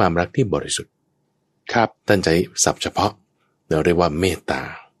นั่นคือความรักที่บริสุทธิ์ครับท่านใช้ศัพท์เฉพาะเราเรียกว่าเมตตา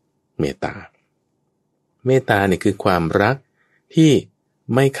เนี่ยคือความรักที่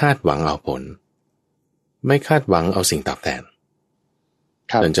ไม่คาดหวังเอาผลไม่คาดหวังเอาสิ่งตอบแทน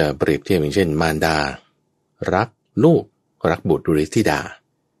ท่านจะเปรียบเทียบอย่างเช่นมารดารักลูกรักบุตรหรือธิดา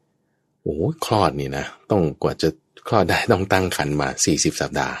โอ้คลอดนี่นะต้องกว่าจะคลอดได้ต้องตั้งครรภ์มา40 สั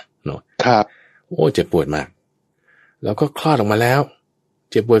ปดาห์เนาะครับโอ้เจ็บปวดมากแล้วก็คลอดออกมาแล้ว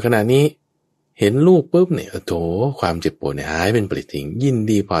เจ็บปวดขนาดนี้เห็นลูกปุ๊บเนี่ยโถความเจ็บปวดเนี่ยหายเป็นปลิดทิ้งยิน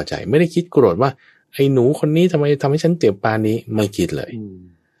ดีพอใจไม่ได้คิดโกรธว่าไอ้หนูคนนี้ทำไมทำให้ฉันเจ็บปานนี้ไม่คิดเลย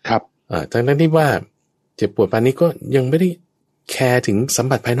ครับทั้งที่ว่าเจ็บปวดปานนี้ก็ยังไม่ได้แคร์ถึงสัม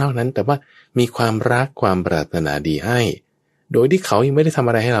ผัสภายนอกนั้นแต่ว่ามีความรักความปรารถนาดีให้โดยที่เขายังไม่ได้ทำ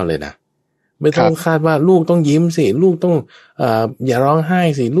อะไรให้เราเลยนะไม่ต้องคาดว่าลูกต้องยิ้มสิลูกต้องอย่าร้องไห้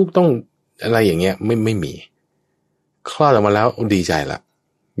สิลูกต้องอะไรอย่างเงี้ยไม่มีคลอดออกมาแล้วดีใจละ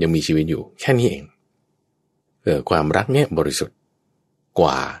ยังมีชีวิตอยู่แค่นี้เองความรักเนี่ยบริสุทธิ์ก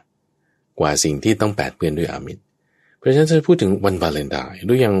ว่าสิ่งที่ต้องแปดเปื้อนด้วยอามิตรเพราะฉะนั้นจะพูดถึงวันวาเลนไทน์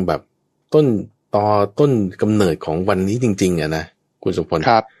ด้วยยังแบบต้นกำเนิดของวันนี้จริงๆอะนะคุณสุพล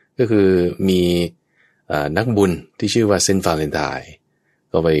ก็คือมีนักบุญที่ชื่อว่าเซนต์วาเลนไทน์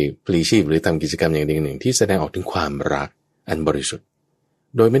ก็ไปพลีชีพหรือทำกิจกรรมอย่างใดอย่างหนึ่งที่แสดงออกถึงความรักอันบริสุทธิ์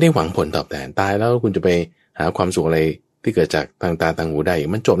โดยไม่ได้หวังผลตอบแทนตายแล้วคุณจะไปหาความสุขอะไรที่เกิดจากทางตาทางหูได้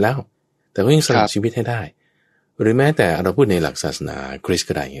มันจบแล้วแต่ก็ยังสละชีวิตให้ได้หรือแม้แต่เราพูดในหลักศาสนาคริสต์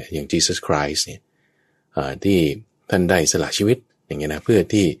ก็ได้อย่าง Jesus Christ เนี่ยที่ท่านได้สละชีวิตอย่างเงี้ยนะเพื่อ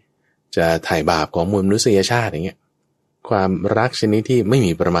ที่จะไถ่บาปของมวลมนุษยชาติอย่างเงี้ยความรักชนิดที่ไม่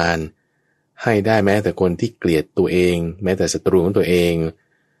มีประมาณให้ได้แม้แต่คนที่เกลียดตัวเองแม้แต่ศัตรูของตัวเอง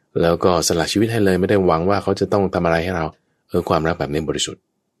แล้วก็สละชีวิตให้เลยไม่ได้หวังว่าเขาจะต้องทำอะไรให้เราความรักแบบนี้บริสุทธิ์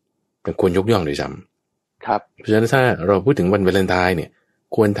เป็นควรยกย่องด้วยซ้ำครับเพราะฉะนั้นถ้าเราพูดถึงวันวาเลนไทน์เนี่ย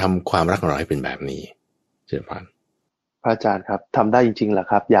ควรทำความรักของเราให้เป็นแบบนี้เจริญพรพระอาจารย์ครับทำได้จริงๆเหรอ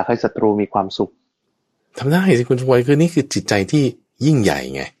ครับอยากให้ศัตรูมีความสุขทำได้สิคุณสวยคือนี่คือจิตใจที่ยิ่งใหญ่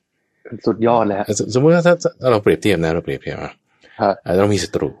ไงสุดยอดเลยครับสมมติว่าถ้าเราเปรียบเทียบนะเราเปรียบเทียบเรามีศั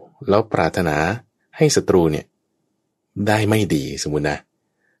ตรูแล้วปรารถนาให้ศัตรูเนี่ยได้ไม่ดีสมมุตินะ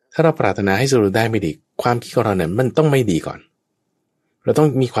ถ้าเราปรารถนาให้ศัตรูได้ไม่ดีความคิดของเราเนี่ยมันต้องไม่ดีก่อนเราต้อง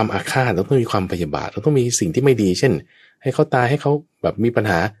มีความอาฆาตเราต้องมีความพยาบาทเราต้องมีสิ่งที่ไม่ดีเช่นให้เขาตายให้เขาแบบมีปัญ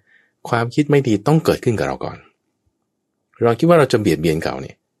หาความคิดไม่ดีต้องเกิดขึ้นกับเราก่อนเราคิดว่าเราจะเบียดเบียนเขาเ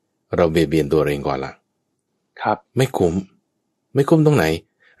นี่ยเราเบียดเบียนตัวเองก่อนละครับไม่คุ้มตรงไหน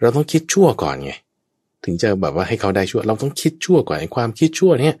เราต้องคิดชั่วก่อนไงถึงจะแบบว่าให้เขาได้ชั่วเราต้องคิดชั่วก่อนความคิดชั่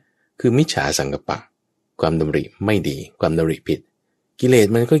วเนี่ยคือมิจฉาสังกัปปะความดำริไม่ดีความดำริผิดกิเลส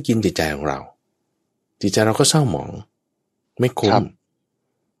มันก็กินจิตใจของเราจิตใจเราก็เศร้าหมองไม่คุ้ม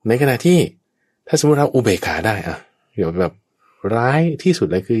ในขณะที่ถ้าสมมติเราอุเบกขาได้อะเดี๋ยวแบบร้ายที่สุด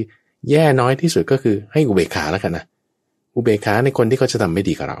เลยคือแย่น้อยที่สุดก็คือให้อุเบกขาแล้วกันนะอุเบกขาในคนที่เขาจะทำไม่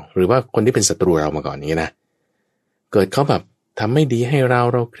ดีกับเราหรือว่าคนที่เป็นศัตรูเรามาก่อนนี้นะเกิดเขาแบบทำไม่ดีให้เรา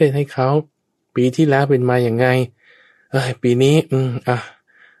เครียดให้เขาปีที่แล้วเป็นมาอย่างไงปีนี้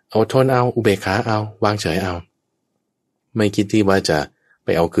เอาทนเอาอุเบกขาเอาวางเฉยเอาไม่คิดที่ว่าจะไป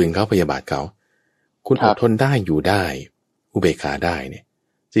เอาคืนเขาพยาบาทเขาคุณอดทนได้อยู่ได้อุเบกขาได้เนี่ย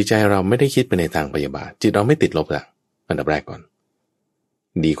จิตใจเราไม่ได้คิดไปในทางพยาบาทจิตเราไม่ติดลบละอันดับแรกก่อน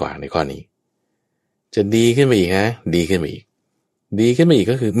ดีกว่าในข้อนี้จะดีขึ้นไปอีกนะดีขึ้นไปอีก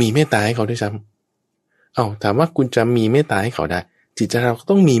ก็คือมีเมตตาให้เขาด้วยซ้ำถามว่าคุณจะมีเมตตาให้เขาได้จิตใจเราก็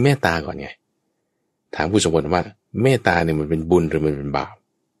ต้องมีเมตตาก่อนไงถามผู้สมบูรณ์ว่าเมตตาเนี่ยมันเป็นบุญหรือมันเป็นบาป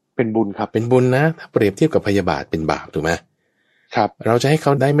เป็นบุญครับเป็นบุญนะถ้าเปรียบเทียบกับพยาบาทเป็นบาปถูกไหมครับเราจะให้เข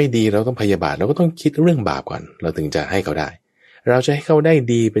าได้ไม่ดีเราต้องพยาบาทเราก็ต้องคิดเรื่องบาปก่อนเราถึงจะให้เขาได้เราจะให้เขาได้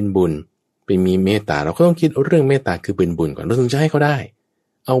ดีเป็นบุญเป็นมีเมตตาเราก็ต้องคิดเรื่องเมตตาคือเป็นบุญก่อนเราถึงจะให้เขาได้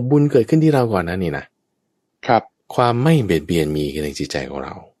เอาบุญเกิดขึ้นที่เราก่อนนะนี่นะครับความไม่เบียดเบียนมีในจิตใจของเร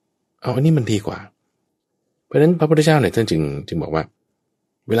าอันนี้มันดีกว่าเพราะฉะนั้นพระพุทธเจ้าเนี่ยท่านจึงบอกว่า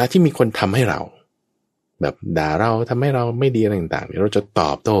เวลาที่มีคนทำให้เราแบบด่าเราทำให้เราไม่ดีอะไรต่างๆเราจะต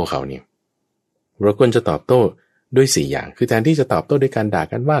อบโต้เขาเนี่ยเราควรจะตอบโต้ด้วย4อย่างคือแทนที่จะตอบโต้ด้วยการด่า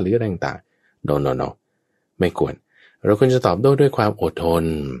กันว่าหรืออะไรต่างๆ no ไม่ควรเราควรจะตอบโต้ด้วยความอดทน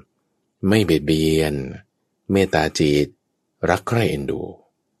ไม่เบียดเบียนเมตตาจิตรักใคร่เอ็นดู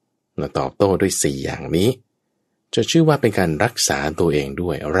เราตอบโต้ด้วย4อย่างนี้จะชื่อว่าเป็นการรักษาตัวเองด้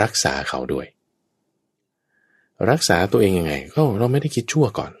วยรักษาเขาด้วยรักษาตัวเองยังไงก็เราไม่ได้คิดชั่ว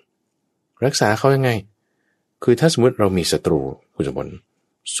ก่อนรักษาเขายังไงคือถ้าสมมติเรามีศัตรูคุณสมบัติ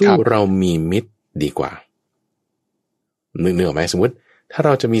สู้เรามีมิตรดีกว่านึกออกไหมสมมติถ้าเร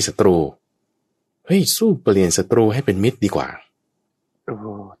าจะมีศัตรูเฮ้ยสู้เปลี่ยนศัตรูให้เป็นมิตรดีกว่า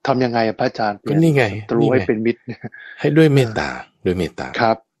ทำยังไงพระอาจารย์ก็นี่ไงศัตรูให้เป็นมิตรให้ด้วยเมตตาด้วยเมตตาค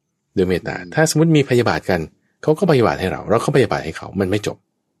รับด้วยเมตตาถ้าสมมติมีพยาบาทกันเขาก็พยาบาทให้เราก็พยาบาทให้เขามันไม่จบ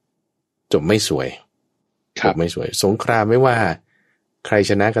ไม่สวยจบไม่สวยสงครามไม่ว่าใคร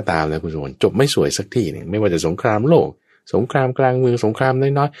ชนะก็ตามนะคุณสมบัติจบไม่สวยสักทีหนึ่งไม่ว่าจะสงครามโลกสงครามกลางเมืองสงคราม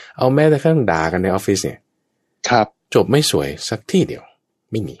น้อยๆเอาแม้แต่ข้างด่ากันในออฟฟิศเนี่ยครับจบไม่สวยสักที่เดียว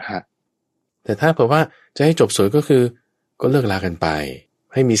ไม่มีแต่ถ้าเผื่อว่าจะให้จบสวยก็คือก็เลิกลากันไป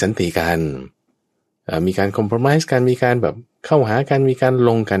ให้มีสันติกันมีการคอมโพรไมซ์กันมีการแบบเข้าหากันมีการล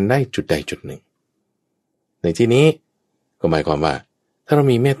งกันได้จุดใดจุดหนึ่งในที่นี้ก็หมายความว่าถ้าเรา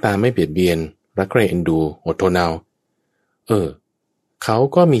มีเมตตาไม่เบียดเบียนรักใคร่เอ็นดูอดทนเอาเขา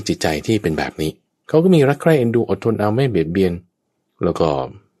ก็มีจิตใจที่เป็นแบบนี้เขาก็มีรักใคร่เอ็นดูอดทนเอาไม่เบียดเบียนแล้วก็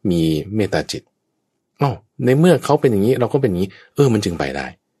มีเมตตาจิตในเมื่อเขาเป็นอย่างนี้เราก็เป็นอย่างนี้มันจึงไปได้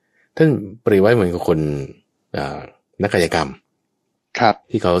ท่านเปรียบไว้เหมือนกับคนนักกายกรรมครับ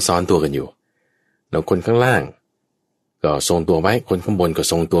ที่เขาซ้อนตัวกันอยู่แล้วคนข้างล่างก็ทรงตัวไว้คนข้างบนก็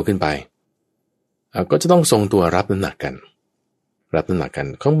ทรงตัวขึ้นไปก็จะต้องทรงตัวรับน้ำหนักกัน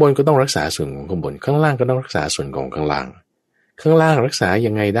ข้างบนก็ต้องรักษาส่วนของข้างบนข้างล่างก็ต้องรักษาส่วนของข้างล่างข้างล่างรักษา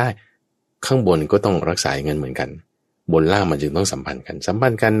ยังไงได้ข้างบนก็ต้องรักษาอย่างนั้นเหมือนกันบนล่างมันจึงต้องสัมพันธ์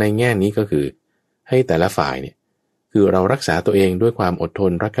กันในแง่นี้ก็คือให้แต่ละฝ่ายเนี่ยคือเรารักษาตัวเองด้วยความอดท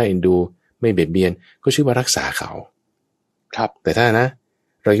นรักใคร่เอ็นดูไม่เบียดเบียนก็ชื่อว่ารักษาเขาครับแต่ถ้านะ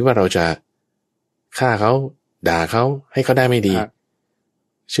เราคิดว่าเราจะฆ่าเขาด่าเขาให้เขาได้ไม่ดี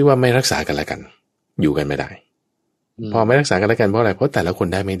ชื่อว่าไม่รักษากันละกันอยู่กันไม่ได้พอไม่รักษากันละกันเพราะอะไรเพราะแต่ละคน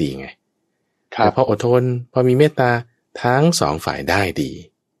ได้ไม่ดีไงแต่พออดทนพอมีเมตตาทั้งสองฝ่ายได้ดี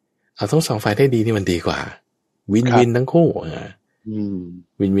เอาทั้งสองฝ่ายได้ดีนี่มันดีกว่าวินวินทั้งคู่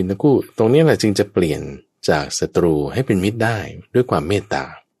วินวินทั้งคู่ตรงนี้แหละจึงจะเปลี่ยนจากศัตรูให้เป็นมิตรได้ด้วยความเมตตา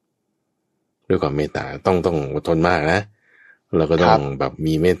ต้องอดทนมากนะเราก็ต้องแบบ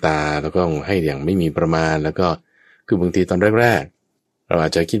มีเมตตาแล้วก็ต้องให้อย่างไม่มีประมาณแล้วก็คือบางทีตอนแรกๆเราอา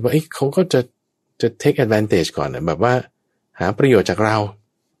จจะคิดว่าเขาก็จะ take advantage ก่อนนะแบบว่าหาประโยชน์จากเรา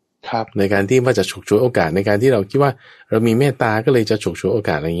ในการที่ว่าจะฉกฉวยโอกาสในการที่เราคิดว่าเรามีเมตตาก็เลยจะฉกฉวยโอก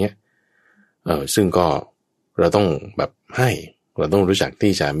าสอะไรเงี้ยซึ่งก็เราต้องแบบให้เราต้องรู้จัก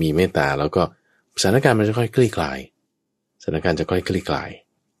ที่จะมีเมตตาแล้วก็สถานการณ์มันจะค่อยคลี่คลายสถานการณ์จะค่อยคลี่คลาย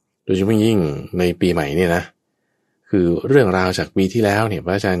โดยเฉพาะยิ่งในปีใหม่เนี่ยนะคือเรื่องราวจากปีที่แล้วเนี่ยพ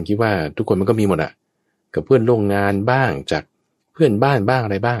ระอาจารย์คิดว่าทุกคนมันก็มีหมดอะกับเพื่อนร่วมงานบ้างจากเพื่อนบ้านบ้างอ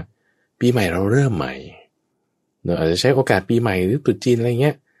ะไรบ้างปีใหม่เราเริ่มใหม่เราอาจจะใช้โอกาสปีใหม่หรือตรุษจีนอะไรเ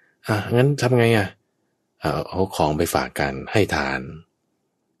งี้ยงั้นทำไงเอาของไปฝากกันให้ทาน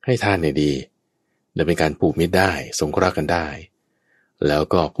เนี่ยดีเดี๋ยวเป็นการผูกมิตรได้สงเคราะห์กันได้แล้ว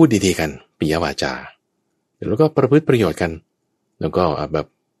ก็พูดดีๆกันปิยวาจาแล้วก็ประพฤติประโยชน์กันแล้วก็แบบ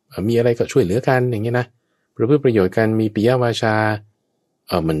มีอะไรก็ช่วยเหลือกันอย่างเงี้ยนะประพฤติประโยชน์กันมีปิยวาจา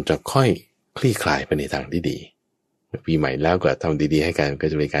มันจะค่อยคลี่คลายไปในทางที่ดีปีใหม่แล้วก็ทำดีๆให้กันก็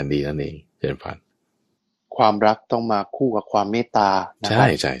จะเป็นการดีนั่นเองเจริญพรความรักต้องมาคู่กับความเมตตาใช่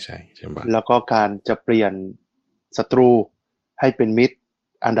เจริญพรแล้วก็การจะเปลี่ยนศัตรูให้เป็นมิตร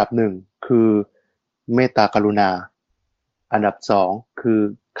อันดับหนึ่งคือเมตตากรุณาอันดับสองคือ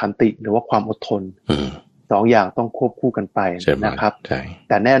ขันติหรือว่าความอดทนสองอย่างต้องควบคู่กันไปนะครับ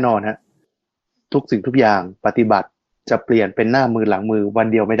แต่แน่นอนฮะทุกสิ่งทุกอย่างปฏิบัติจะเปลี่ยนเป็นหน้ามือหลังมือวัน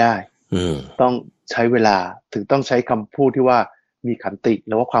เดียวไม่ได้ต้องใช้เวลาถึงต้องใช้คำพูดที่ว่ามีขันติห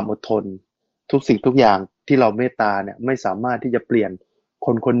รือว่าความอดทนทุกสิ่งทุกอย่างที่เราเมตตาเนี่ยไม่สามารถที่จะเปลี่ยนค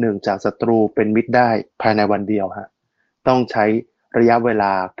นคนหนึ่งจากศัตรูเป็นมิตรได้ภายในวันเดียวฮะต้องใช้ระยะเวล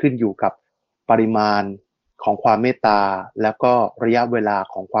าขึ้นอยู่กับปริมาณของความเมตตาแล้วก็ระยะเวลา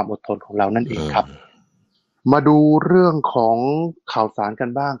ของความอดทนของเรานั่นเองครับมาดูเรื่องของข่าวสารกัน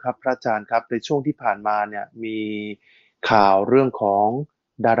บ้างครับพระอาจารย์ครับในช่วงที่ผ่านมาเนี่ยมีข่าวเรื่องของ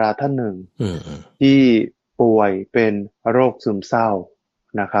ดาราท่านหนึ่งที่ป่วยเป็นโรคซึมเศร้า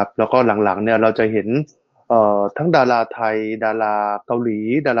นะครับแล้วก็หลังๆเนี่ยเราจะเห็นทั้งดาราไทยดาราเกาหลี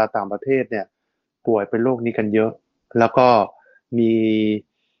ดาราต่างประเทศเนี่ยป่วยเป็นโรคนี้กันเยอะแล้วก็มี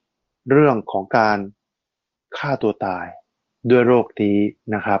เรื่องของการฆ่าตัวตายด้วยโรคนี้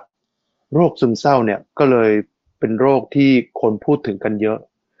นะครับโรคซึมเศร้าเนี่ยก็เลยเป็นโรคที่คนพูดถึงกันเยอะ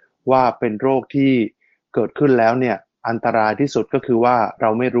ว่าเป็นโรคที่เกิดขึ้นแล้วเนี่ย อันตรายที่สุดก็คือว่าเรา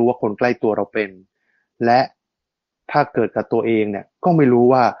ไม่รู้ว่าคนใกล้ตัวเราเป็นและถ้าเกิดกับตัวเองเนี่ยก็ไม่รู้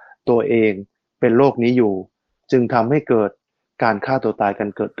ว่าตัวเองเป็นโรคนี้อยู่จึงทำให้เกิดการฆ่าตัวตายกัน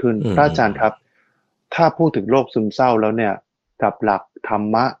เกิดขึ้นพระอาจารย์ครับถ้าพูดถึงโรคซึมเศร้าแล้วเนี่ยกับหลักธรร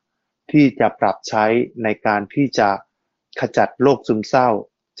มะที่จะปรับใช้ในการที่จะขจัดโรคซึมเศร้า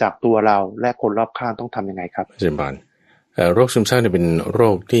จากตัวเราและคนรอบข้างต้องทำยังไงครับเช่นบานโรคซึมเศร้าเนี่ยเป็นโร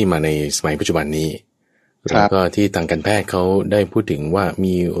คที่มาในสมัยปัจจุบันนี้แล้วก็ที่ทางการแพทย์เขาได้พูดถึงว่า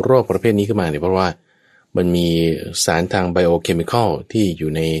มีโรคประเภทนี้ขึ้นมาเนี่ยเพราะว่ามันมีสารทางไบโอเคมีคอลที่อ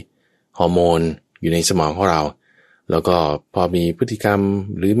ยู่ในฮอร์โมนอยู่ในสมองของเราแล้วก็พอมีพฤติกรรม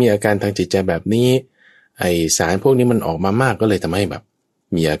หรือมีอาการทางจิตใจแบบนี้ไอสารพวกนี้มันออกมามากก็เลยทำให้แบบ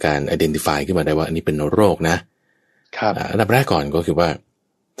มีอาการ identify ขึ้นมาได้ว่าอันนี้เป็นโรคนะครับอันดับแรกก่อนก็คือว่า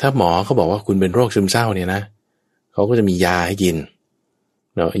ถ้าหมอเขาบอกว่าคุณเป็นโรคซึมเศร้าเนี่ยนะเขาก็จะมียาให้กิน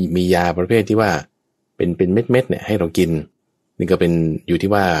เนาะมียาประเภทที่ว่าเป็นเม็ดๆเนี่ยให้เรากินนี่ก็เป็นอยู่ที่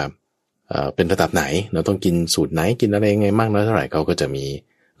ว่าเป็นระดับไหนเราต้องกินสูตรไหนกินอะไรยังไงมากน้อยเท่าไหร่เขาก็จะมี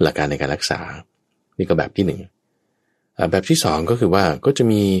หลักการในการรักษานี่ก็แบบที่หนึ่งแบบที่สองก็คือว่าก็จะ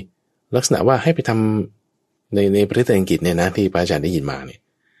มีลักษณะว่าให้ไปทำในประเทศอังกฤษเนี่ยนะที่พระอาจารย์ได้ยินมาเนี่ย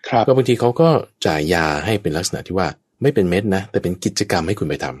ก็บางทีเขาก็จ่ายยาให้เป็นลักษณะที่ว่าไม่เป็นเม็ดนะแต่เป็นกิจกรรมให้คุณ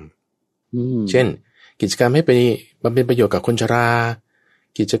ไปทำเช่นกิจกรรมให้ไปบำเพ็ญประโยชน์กับคนชรา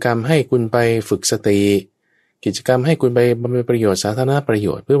กิจกรรมให้คุณไปฝึกสติกิจกรรมให้คุณไปบำเพ็ญประโยชน์สาธารณประโย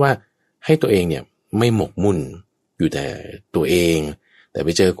ชน์เพื่อว่าให้ตัวเองเนี่ยไม่หมกมุ่นอยู่แต่ตัวเองแต่ไป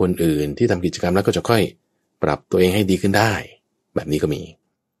เจอคนอื่นที่ทำกิจกรรมแล้วก็จะค่อยปรับตัวเองให้ดีขึ้นได้แบบนี้ก็มี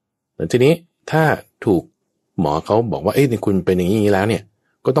แต่ทีนี้ถ้าถูกหมอเขาบอกว่าในคุณเป็นอย่างนี้แล้วเนี่ย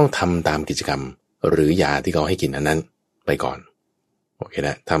ก็ต้องทำตามกิจกรรมหรือยาที่เขาให้กินอันนั้นไปก่อนโอเคน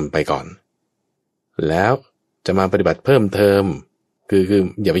ะทำไปก่อนแล้วจะมาปฏิบัติเพิ่มเติมคือ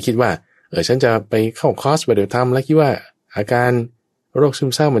อย่าไปคิดว่าฉันจะไปเข้าคอร์สปฏิบัติธรรมแล้วคิดว่าอาการโรคซึ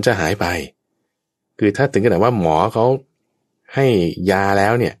มเศร้ามันจะหายไปคือถ้าถึงขนาดว่าหมอเขาให้ยาแล้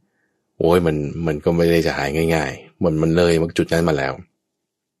วเนี่ยโอ้ยมันก็ไม่ได้จะหายง่ายๆมันเลยมาจุดนั้นมาแล้ว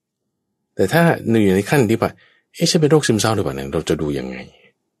แต่ถ้าอยู่ในขั้นที่ว่าฉันเป็นโรคซึมเศร้าหรือเปล่าเนี่ยเราจะดูยังไง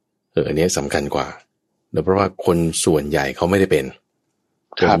อันนี้สำคัญกว่าเพราะว่าคนส่วนใหญ่เขาไม่ได้เป็น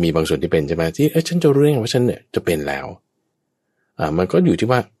ก็มีบางส่วนที่เป็นใช่ไหมที่ฉันจะรู้ได้ไงว่าฉันเนี่ยจะเป็นแล้วมันก็อยู่ที่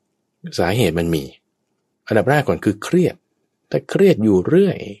ว่าสาเหตุมันมีอันดับแรกก่อนคือเครียดถ้าเครียดอยู่เรื่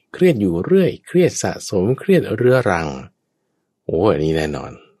อยเครียดอยู่เรื่อยเครียดสะสมเครียดเรื้อรังอันนี้แน่นอ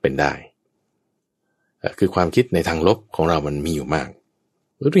นเป็นได้คือความคิดในทางลบของเรามันมีอยู่มาก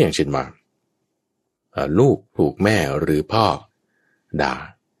ตัวอย่างเช่นว่าลูกถูกแม่หรือพ่อด่า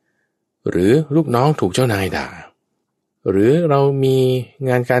หรือลูกน้องถูกเจ้านายด่าหรือเรามี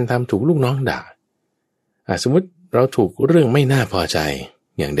งานการทำถูกลูกน้องด่าสมมติเราถูกเรื่องไม่น่าพอใจ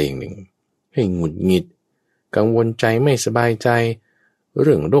อย่างใดอย่างหนึ่งให้หงุดหงิดกังวลใจไม่สบายใจเ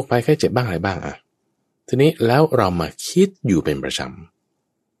รื่องโรคภัยไข้เจ็บบ้างอะไรบ้างทีนี้แล้วเรามาคิดอยู่เป็นประจ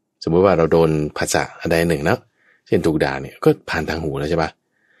ำสมมติว่าเราโดนภาษาอะไรหนึ่งนะเช่นถูกด่าเนี่ยก็ผ่านทางหูแล้วใช่ปะ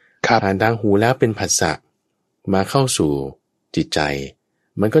ผ่านทางหูแล้วเป็นภาษามาเข้าสู่จิตใจ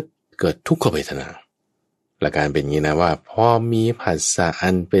มันก็เกิดทุกขเวทนาหลักการเป็นอย่างนี้นะว่าพอมีภาษาอั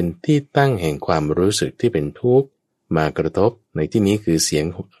นเป็นที่ตั้งแห่งความรู้สึกที่เป็นทุกข์มากระทบในที่นี้คือเสียง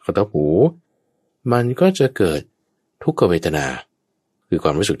กระทบหูมันก็จะเกิดทุกขเวทนาคือคว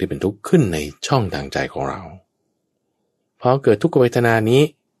ามรู้สึกที่เป็นทุกข์ขึ้นในช่องทางใจของเราพอเกิดทุกขเวทนานี้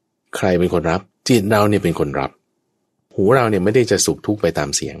ใครเป็นคนรับจิตเราเนี่ยเป็นคนรับหูเราเนี่ยไม่ได้จะสุขทุกข์ไปตาม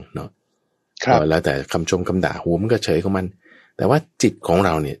เสียงเนาะแล้วแต่คำชมคำด่าหูมันก็เฉยของมันแต่ว่าจิตของเร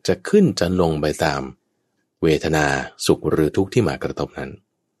าเนี่ยจะขึ้นจะลงไปตามเวทนาสุขหรือทุกข์ที่มากระทบนั้น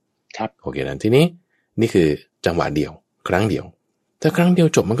ครับโอเคนะทีนี้นี่คือจังหวะเดียวครั้งเดียวถ้าครั้งเดียว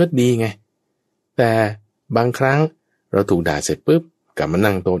จบมันก็ดีไงแต่บางครั้งเราถูกด่าเสร็จปุ๊บกลับมา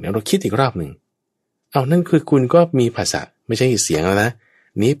นั่งโต๊ะเนี่ยเราคิดอีกรอบหนึ่งนั่นคือคุณก็มีภาษาไม่ใช่เสียงแล้วนะ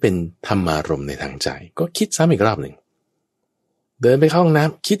นี้เป็นธรรมารมณ์ในทางใจก็คิดซ้ำอีกรอบหนึ่งเดินไปเข้าห้องน้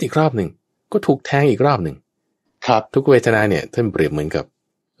ำคิดอีกรอบหนึ่งก็ถูกแทงอีกรอบหนึ่งครับทุกเวทนาเนี่ยท่านเปรียบเหมือนกับ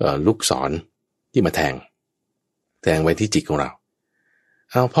ลูกศรที่มาแทงไว้ที่จิตของเรา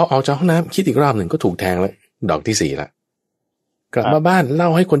พอออกจากห้องน้ำคิดอีกรอบหนึ่งก็ถูกแทงแล้วดอกที่สี่ละกลับมาบ้านเล่า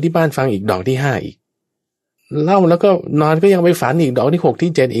ให้คนที่บ้านฟังอีกดอกที่ห้าอีกเล่าแล้วก็นอนก็ยังไปฝันอีกดอกที่หก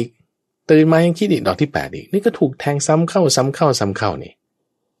ที่เจ็ดอีกตื่นมายังคิดอีกดอกที่แปดอีกนี่ก็ถูกแทงซ้ำเข้านี่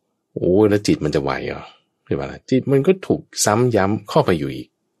แล้วจิตมันจะไหวเหรอใช่ป่ะล่ะจิตมันก็ถูกซ้ำย้ำเข้าไปอยู่อีก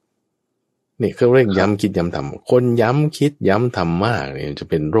นี่เขาเรียกย้ำคิดย้ำทำคนย้ำคิดย้ำทำมากเนี่ยจะ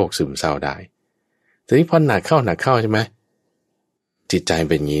เป็นโรคซึมเศร้าได้ทีนี้พอหนักเข้าใช่ไหมจิตใจ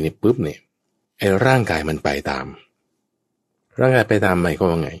เป็นอย่างนี้เนี่ยปุ๊บเนี่ยไอ้ร่างกายมันไปตามหมายความ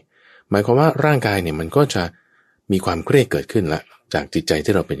ว่าไงหมายความว่าร่างกายเนี่ยมันก็จะ มีความเครียดเกิดขึ้นละจากจิตใจ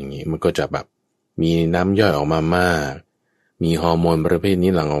ที่เราเป็นอย่างนี้มันก็จะแบบมีน้ำย่อยออกมามากมีฮอร์โมนประเภท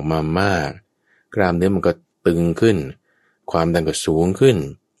นี้หลั่งออกมามากกล้ามเนื้อมันก็ตึงขึ้นความดันก็สูงขึ้น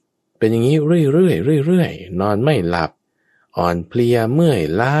เป็นอย่างนี้เรื่อยๆนอนไม่หลับอ่อนเพลียเมื่อย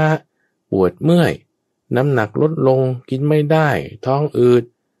ล้าปวดเมื่อยน้ำหนักลดลงกินไม่ได้ท้องอืด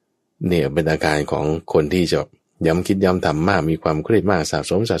เนี่ยเป็นอาการของคนที่จะย้ำคิดย้ำทำมากมีความเครียดมากสะ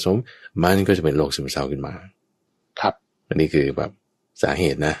สมมันก็จะเป็นโรคซึมเศร้าขึ้นมาครับอันนี้คือแบบสาเห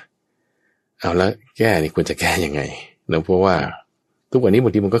ตุนะเอาแล้วแก้นี่ควรจะแก้ยังไงเนอะเพราะว่าทุกวันนี้บา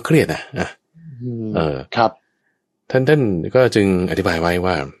งทีมันก็เครียดนะครับท่านก็จึงอธิบายไว้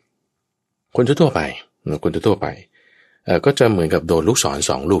ว่าคนทั่วไปก็จะเหมือนกับโดนลูกศร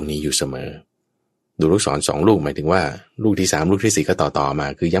สองลูกนี้อยู่เสมอดูลูกศรสองลูกหมายถึงว่าลูกที่สามลูกที่สี่ก็ต่อมา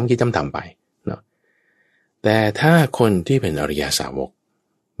คือย้ำคิดย้ำทำไปเนาะแต่ถ้าคนที่เป็นอริยสาวก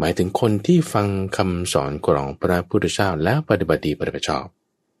หมายถึงคนที่ฟังคำสอนของพระพุทธเจ้าแล้วปฏิบัติดีปฏิบัติชอบ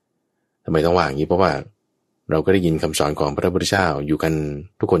ทำไมต้องว่าอย่างนี้เพราะว่าเราก็ได้ยินคำสอนของพระพุทธเจ้าอยู่กัน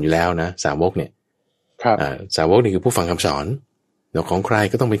ทุกคนอยู่แล้วนะสาวกเนี่ยสาวกนี่คือผู้ฟังคำสอนแล้วของใคร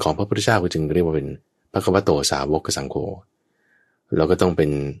ก็ต้องเป็นของพระพุทธเจ้าก็จึงเรียกว่าเป็นภควโตสาวกสังโฆเราก็ต้องเป็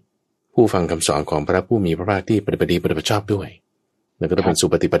นผู้ฟังคำสอนของพระผู้มีพระภาคที่ปฏิบัติดีปฏิบัติชอบด้วยแล้วก็ต้องเป็นสุ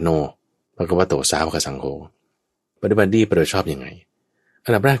ปฏิปันโนภควโตสาวกสังโฆปฏิบัติดีปฏิบัติชอบยังไงอั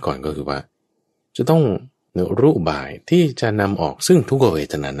นดับแรกก่อนก็คือว่าจะต้องรู้อุบายที่จะนำออกซึ่งทุกขเว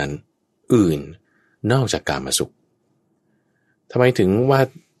ทนานั้นอื่นนอกจากกามสุขทำไมถึงว่า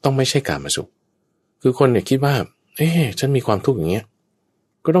ต้องไม่ใช่กามสุขคือคนเนี่ยคิดว่าฉันมีความทุกข์อย่างเงี้ย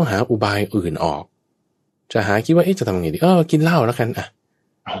ก็ต้องหาอุบายอื่นออกจะหาคิดว่าจะทำยังไงดีกินเหล้าแล้วกัน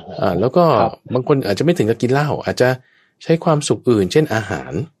แล้วก็บางคนอาจจะไม่ถึงกับกินเหล้าอาจจะใช้ความสุขอื่นเช่นอาหา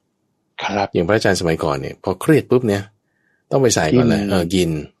รครับอย่างพระอาจารย์สมัยก่อนเนี่ยพอเครียดปุ๊บเนี่ยต้องไปใส่ก่อนเลยกิน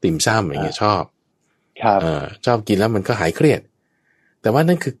ติ่มซ่ำอย่างเงี้ยชอบชอบกินแล้วมันก็หายเครียดแต่ว่า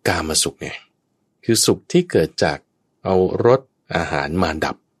นั่นคือกามสุขไงคือสุขที่เกิดจากเอารสอาหารมา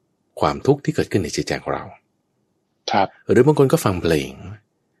ดับความทุกข์ที่เกิดขึ้นในจิตใจของเราครับหรือบางคนก็ฟังเพลง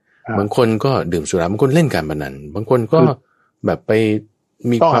บางคนก็ดื่มสุราบางคนเล่นการพนันบางคนก็แบบไป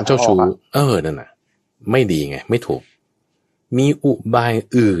มีความเจ้าชู้นั่นน่ะไม่ดีไงไม่ถูกมีอุบาย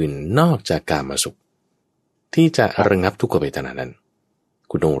อื่นนอกจากกามสุขที่จะระงับทุกขเวทนานั้น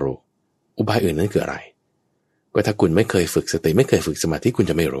คุณต้องรู้อุบายอื่นนั้นคืออะไรก็ถ้าคุณไม่เคยฝึกสติไม่เคยฝึกสมาธิคุณ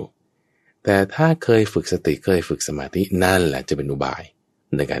จะไม่รู้แต่ถ้าเคยฝึกสติเคยฝึกสมาธินั่นแหละจะเป็นอุบาย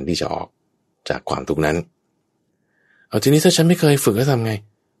ในการที่จะออกจากความทุกข์นั้นเอาทีนี้ถ้าฉันไม่เคยฝึกแล้วทำไง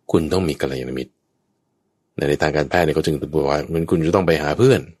คุณต้องมีกัลยาณมิตรในทางการแพทย์เนี่ยเขาจึงบอกว่าเหมือนคุณจะต้องไปหาเ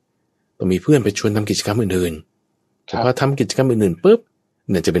พื่อนต้องมีเพื่อนไปชวนทำกิจกรรมอื่นๆแต่พอทำกิจกรรมอื่นๆปุ๊บ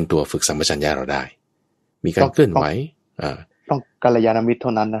เนี่ยจะเป็นตัวฝึกสัมปชัญญะเราได้มีการเคลื่อนไหวต้องกัลยาณมิตรเท่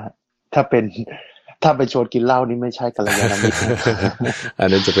านั้นนะถ้าไปชวนกินเหล้านี่ไม่ใช่กัลยาณมิตร อัน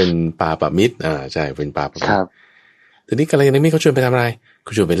นั้นจะเป็นปาปมิตรใช่เป็นปาปมิตรทีนี้กัลยาณมิตรเขาชวนไปทำอะไรเข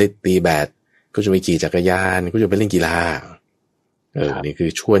าชวนไปเล่นตีแบดเขาชวนไปขี่จักรยานเขาชวนไปเล่นกีฬานี่คือ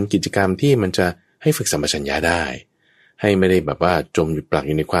ชวนกิจกรรมที่มันจะให้ฝึกสัมปชัญญะได้ให้ไม่ได้แบบว่าจมอยู่ปลักอ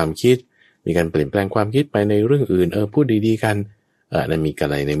ยู่ในความคิดมีการเปลี่ยนแปลงความคิดไปในเรื่องอื่นพูดดีๆกันนั่นมีกั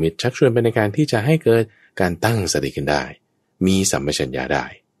ลยาณมิตรชักชวนไปในการที่จะให้เกิดการตั้งสติขึ้นได้มีสัมปชัญญะได้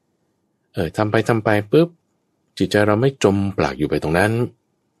ทำไปปุ๊บจิตใจเราไม่จมปลักอยู่ไปตรงนั้น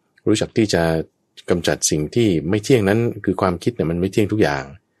รู้จักที่จะกำจัดสิ่งที่ไม่เที่ยงนั้นคือความคิดเนี่ยมันไม่เที่ยงทุกอย่าง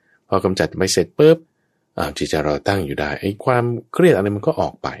พอกำจัดไปเสร็จปุ๊บจิตใจเราตั้งอยู่ได้ไอ้ความเครียดอะไรมันก็ออ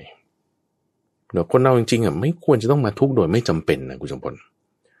กไปเดี๋ยวคนเราจริงๆไม่ควรจะต้องมาทุกข์โดยไม่จำเป็นนะคุณสมพล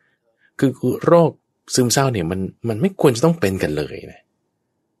คือโรคซึมเศร้าเนี่ยมันไม่ควรจะต้องเป็นกันเลยนะ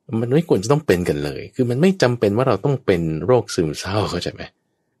มันไม่ควรจะต้องเป็นกันเลยคือมันไม่จำเป็นว่าเราต้องเป็นโรคซึมเศร้าเข้าใจไหม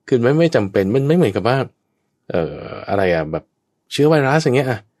คือไม่จำเป็นมันไม่เหมือนกับว่าอะไรแบบเชื้อไวรัสอย่างเงี้ย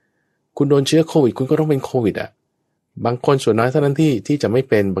คุณโดนเชื้อโควิดคุณก็ต้องเป็นโควิดบางคนส่วนน้อยเท่านั้นที่จะไม่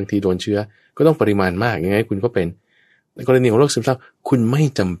เป็นบางทีโดนเชื้อก็ต้องปริมาณมากยังไงคุณก็เป็นในกรณีของโรคซึมเศร้าคุณไม่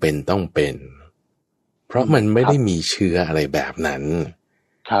จำเป็นต้องเป็นเพราะมันไม่ได้มีเชื้ออะไรแบบนั้น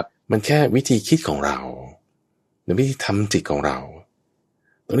ครับมันแค่วิธีคิดของเราหรือวิธีทำจิตของเรา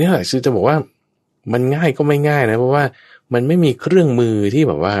ตรงนี้แหละคือจะบอกว่ามันง่ายก็ไม่ง่ายนะเพราะว่ามันไม่มีเครื่องมือที่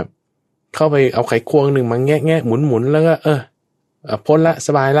แบบว่าเข้าไปเอาไขควงหนึ่งมาแงะหมุนแล้วก็พ้นละส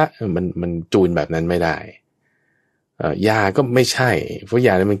บายละมันจูนแบบนั้นไม่ได้ยาก็ไม่ใช่เพราะย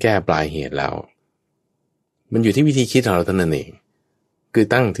าเนี่ยมันแก้ปลายเหตุแล้วมันอยู่ที่วิธีคิดของเราเท่านั้นเองคือ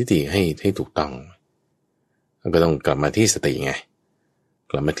ตั้งทิฏฐิให้ถูกต้องก็ต้องกลับมาที่สติไง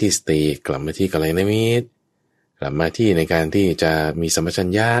กลับมาที่สติกลับมาที่กัลยาณมิตรกลับมาที่ในการที่จะมีสัมปชัญ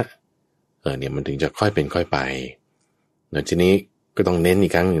ญะเนี่ยมันถึงจะค่อยเป็นค่อยไปทีนี้ก็ต้องเน้นอี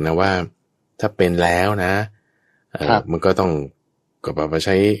กครั้งหนึ่งนะว่าถ้าเป็นแล้วนะ มันก็ต้องก็แบบว่าใ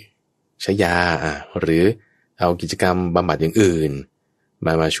ช้ยาหรือเอากิจกรรมบำบัดอย่างอื่นม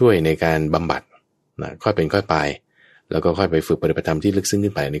าช่วยในการบำบัดนะค่อยเป็นค่อยไปแล้วก็ค่อยไปฝึกปฏิบัติธรรมที่ลึกซึ้ง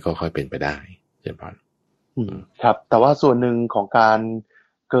ขึ้นไปนี่ก็ค่อยเป็นไปได้เช่นพอนครับแต่ว่าส่วนหนึ่งของการ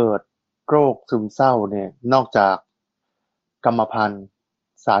เกิดโรคซึมเศร้าเนี่ยนอกจากกรรมพันธุ์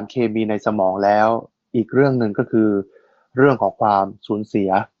สารเคมีในสมองแล้วอีกเรื่องหนึ่งก็คือเรื่องของความสูญเสีย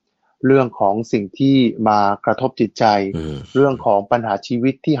เรื่องของสิ่งที่มากระทบจิตใจเรื่องของปัญหาชี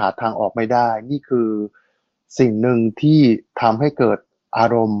วิตที่หาทางออกไม่ได้นี่คือสิ่งหนึ่งที่ทำให้เกิดอา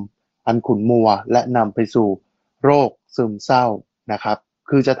รมณ์อันขุ่นมัวและนำไปสู่โรคซึมเศร้านะครับ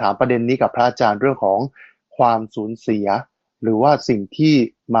คือจะถามประเด็นนี้กับพระอาจารย์เรื่องของความสูญเสียหรือว่าสิ่งที่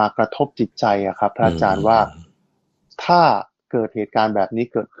มากระทบจิตใจอะครับพระอาจารย์ว่าถ้าเกิดเหตุการณ์แบบนี้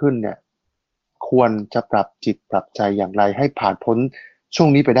เกิดขึ้นเนี่ยควรจะปรับจิตปรับใจอย่างไรให้ผ่านพ้นช่วง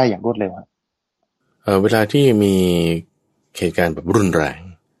นี้ไปได้อย่างรวดเร็วครับเวลาที่มีเหตุการณ์แบบรุนแรง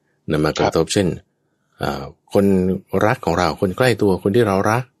นำมากระทบเช่นคนรักของเราคนใกล้ตัวคนที่เรา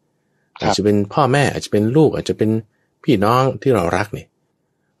รักอาจจะเป็นพ่อแม่อาจจะเป็นลูกอาจจะเป็นพี่น้องที่เรารักเนี่ย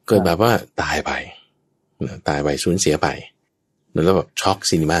เกิดแบบว่าตายไปสูญเสียไปแล้วแบบช็อก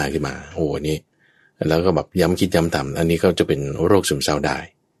ซินิม่าขึ้นมาโอ้นี่แล้วก็แบบย้ำคิดย้ำทำอันนี้ก็จะเป็นโรคซึมเศร้าได้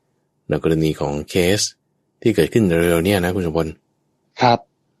ในกรณีของเคสที่เกิดขึ้นเร็วๆเนี่ยนะคุณสมบัติครับ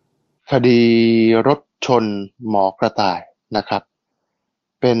คดีรถชนหมอกระต่ายนะครับ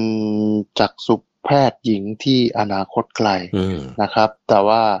เป็นจักษุแพทย์หญิงที่อนาคตไกลนะครับแต่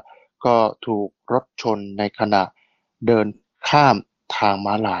ว่าก็ถูกรถชนในขณะเดินข้ามทาง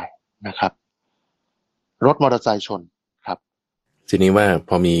ม้าลายนะครับรถมอเตอร์ไซค์ชนครับทีนี้ว่าพ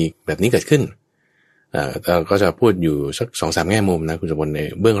อมีแบบนี้เกิดขึ้นเราก็จะพูดอยู่สัก 2-3 แง่มุมนะคุณสมบัติใน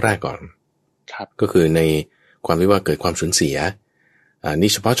เบื้องแรกก่อนครับก็คือในความที่ว่าเกิดความสูญเสีย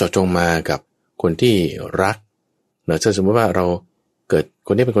นี่เฉพาะเจาะจงมากับคนที่รักถ้าสมมติว่าเราเกิดค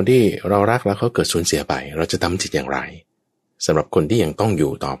นที่เป็นคนที่เรารักแล้วเขาเกิดสูญเสียไปเราจะทำจิตอย่างไรสำหรับคนที่ยังต้องอ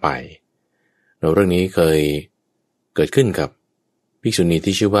ยู่ต่อไปเรื่องนี้เคยเกิดขึ้นกับภิกษุณี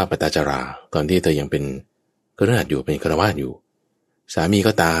ที่ชื่อว่าปตาจาราตอนที่เธอยังเป็นคฤหัสถ์อยู่เป็นฆราวาสอยู่สามี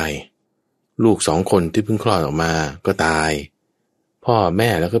ก็ตายลูก2 คนที่เพิ่งคลอดออกมาก็ตายพ่อแม่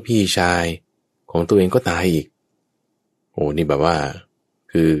แล้วก็พี่ชายของตัวเองก็ตายอีกโอ้นี่แบบว่า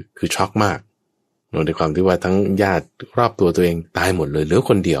คือช็อกมากในความที่ว่าทั้งญาติรอบตัวตัวเองตายหมดเลยเหลือ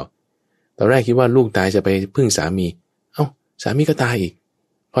คนเดียวตอนแรกคิดว่าลูกตายจะไปพึ่งสามีสามีก็ตายอีก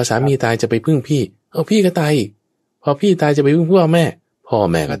พอสามีตายจะไปพึ่งพี่พี่ก็ตายอีกพอพี่ตายจะไปพึ่งพ่อแ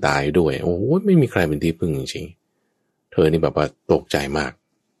ม่ก็ตายด้วยโอ้ไม่มีใครเป็นที่พึ่งจริงๆเธอนี่แบบว่าตกใจมาก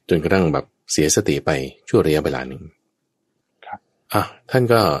จนกระทั่งแบบเสียสติไปชั่วระยะเวลาหนึ่งครับท่าน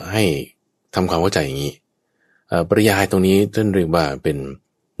ก็ให้ทำความเข้าใจอย่างนี้ปริยายตรงนี้ท่านเรียกว่าเป็น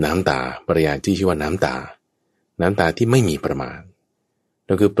น้ำตาปริยายที่ชื่อว่าน้ำตาที่ไม่มีประมาณ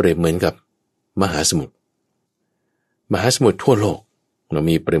นั่นคือเปรียบเหมือนกับมหาสมุทรทั่วโลกเรา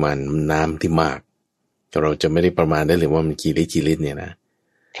มีปริมาณน้ำที่มากเราจะไม่ได้ประมาณได้เลยว่ามันกี่ลิตรเนี่ยนะ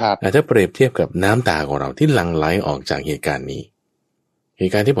ครับถ้าเปรียบเทียบกับน้ำตาของเราที่หลั่งไหลออกจากเหตุการณ์นี้เห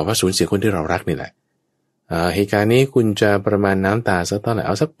ตุการณ์ที่บอกว่าสูญเสียคนที่เรารักนี่แหละเหตุการณ์นี้คุณจะประมาณน้ำตาสักเท่าไหร่เ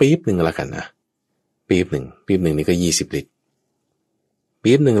อาสักปี๊บหนึ่งละกันนะปี๊บหนึ่งนี่ก็20 ลิตร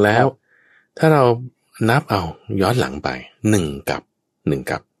ปี๊บหนึ่งแล้วถ้าเรานับเอาย้อนหลังไป1 กั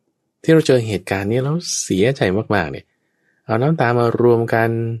บที่เราเจอเหตุการณ์นี้แล้วเสียใจมากๆเนี่ยเอาน้ำตามารวมกัน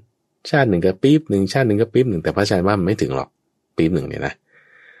ชาติ1กับปี๊บหนึ่งชาติ1กับปี๊บหนึ่งแต่พระอาจารย์ว่ามันไม่ถึงหรอกปี๊บหนึ่งเนี่ยนะ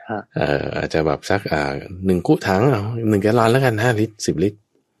อาจจะแบบสัก1 กุถังเอา1 แกลลอนแล้วกัน5 ลิตร10 ลิตร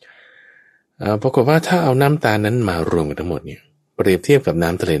ปรากฏว่าถ้าเอาน้ำตานั้นมารวมกันทั้งหมดเนี่ยเปรียบเทียบกับน้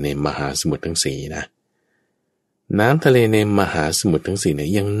ำทะเลในมหาสมุทรทั้ง4นะน้ำทะเลในมหาสมุทรทั้ง4เนี่ย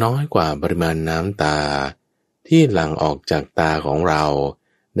ยังน้อยกว่าปริมาณน้ำตาที่หลั่งออกจากตาของเรา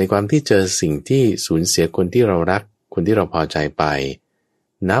ในความที่เจอสิ่งที่สูญเสียคนที่เรารักคนที่เราพอใจไป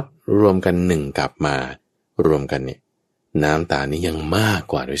นับรวมกัน1 กับมารวมกันเนี่ยน้ำตานี้ยังมาก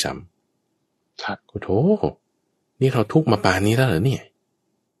กว่าด้วยซ้ำครับโอ้โธ่นี่เราทุกข์มาปานนี้แล้วเหรอเนี่ย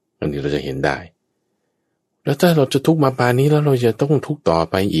อันนี้เราจะเห็นได้แล้วถ้าเราจะทุกข์มาปานนี้แล้วเราจะต้องทุกข์ต่อ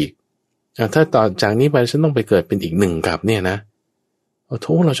ไปอีกถ้าต่อจากนี้ไปฉันต้องไปเกิดเป็นอีก1 กับเนี่ยนะโอ้โ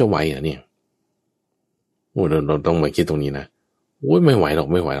ธ่เราจะไหวเหรอเนี่ยโอ้เราต้องมาคิดตรงนี้นะโอ้ยไม่ไหวหรอก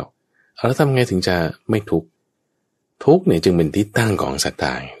แล้วทำไงถึงจะไม่ทุกข์เนี่ยจึงเป็นที่ตั้งของศรัทธ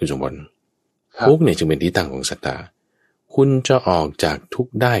าคุณสมบัติทุกข์เนี่ยจึงเป็นที่ตั้งของศรัทธาคุณจะออกจากทุก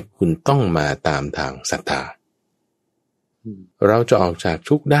ข์ได้คุณต้องมาตามทางศรัทธาเราจะออกจาก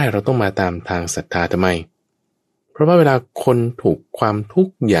ทุกข์ได้เราต้องมาตามทางศรัทธาทำไมเพราะว่าเวลาคนถูกความทุก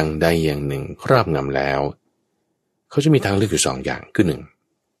ข์อย่างใดอย่างหนึ่งครอบงำแล้วเขาจะมีทางเลือกอยู่2 อย่างคือ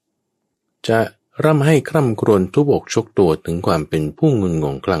1จะ ร่ำให้คร่ำครวญทุบอกชกตัวถึงความเป็นผู้งุนง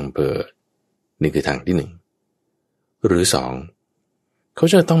งคลั่งเพ้อนี่คือทางที่หนึ่งหรือสองเขา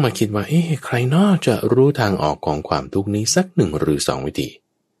จะต้องมาคิดว่าใครนอจะรู้ทางออกของความทุกข์นี้สักหนึ่งหรือสองวิธี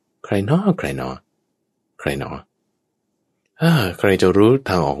ใครนอใครนอใครนอใครจะรู้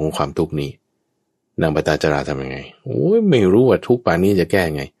ทางออกของความทุกข์นี้นางปตาจาราทำยังไงไม่รู้ว่าทุกข์ป่านนี้จะแก้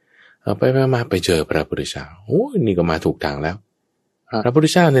ไงไปมาไปเจอพระพุทธเจ้านี่ก็มาถูกทางแล้วพระพุทธ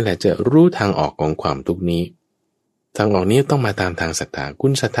เจ้านี่แหละจะรู้ทางออกของความทุกข์นี้ทางออกนี้ต้องมาตามทางศรัทธาคุ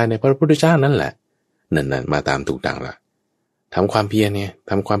ณศรัทธาในพระพุทธเจ้านั่นแหละนั่นมาตามถูกทางละทำความเพียรเนี่ย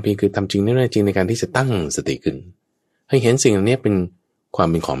ทำความเพียรคือทำจริงแน่ๆจริงในการที่จะตั้งสติขึ้นให้เห็นสิ่งนี้เป็นความ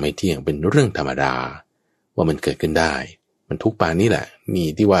เป็นของไม่เที่ยงเป็นเรื่องธรรมดาว่ามันเกิดขึ้นได้มันทุกป่านนี้แหละนี่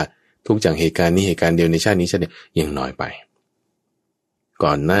ที่ว่าทุกจากเหตุการณ์นี้เหตุการณ์เดียวในชาตินี้ชาติเดียวยังน้อยไป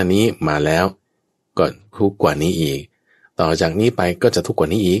ก่อนหน้านี้มาแล้วก็ทุกกว่านี้อีกต่อจากนี้ไปก็จะทุกกว่า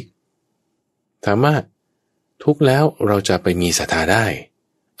นี้อีกถามว่าทุกแล้วเราจะไปมีศรัทธาได้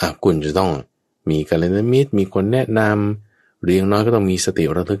คุณจะต้องมีกัลยาณมิตรมีคนแนะนำหรืออย่างน้อยก็ต้องมีสติ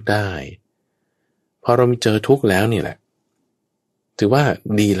ระลึกได้พอเราเจอทุกข์แล้วนี่แหละถือว่า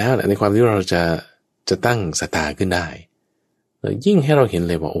ดีแล้วแหละในความที่เราจะตั้งศรัทธาขึ้นได้ยิ่งให้เราเห็น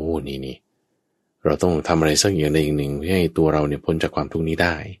เลยว่านี่เราต้องทำอะไรสักอย่างใดอย่างหนึ่งเพื่อให้ตัวเราเนี่ยพ้นจากความทุกข์นี้ไ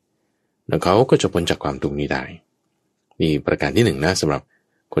ด้แล้วเขาก็จะพ้นจากความทุกข์นี้ได้นี่ประการที่หนึ่งนะสำหรับ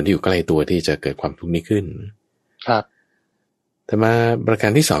คนที่อยู่ใกล้ตัวที่จะเกิดความทุกข์นี้ขึ้นครับแต่มาประการ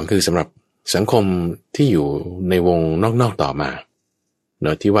ที่สองคือสำหรับสังคมที่อยู่ในวงนอกๆต่อมาเน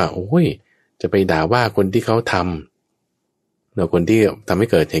าะที่ว่าจะไปด่าว่าคนที่เขาทำเนาะคนที่ทำให้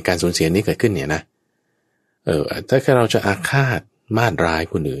เกิดเหตุการณ์สูญเสียนี้เกิดขึ้นเนี่ยนะถ้าเราจะอาฆาตมาดร้าย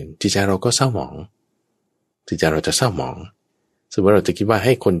คนอื่นจิตใจเราก็เศร้าหมองจิตใจเราจะเศร้าหมองสมมติว่าเราจะคิดว่าใ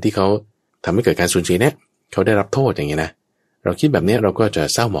ห้คนที่เขาทำให้เกิดการสูญเสียเนี่ยเขาได้รับโทษอย่างเงี้ยนะเราคิดแบบนี้เราก็จะ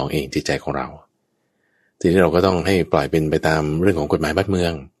เศร้าหมองเองจิตใจของเราทีนี้เราก็ต้องให้ปล่อยเป็นไปตามเรื่องของกฎหมายบ้านเมือ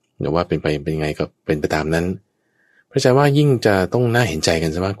งหรือว่าเป็นยังไงก็เป็นไปตามนั้นเพราะฉะนั้นว่ายิ่งจะต้องน่าเห็นใจกั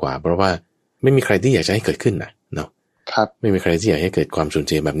นซะมากกว่าเพราะว่าไม่มีใครที่อยากจะให้เกิดขึ้นนะเนาะครับไม่มีใครที่อยากให้เกิดความสูญเ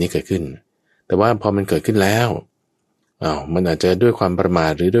สียแบบนี้เกิดขึ้นแต่ว่าพอมันเกิดขึ้นแล้วมันอาจจะด้วยความประมา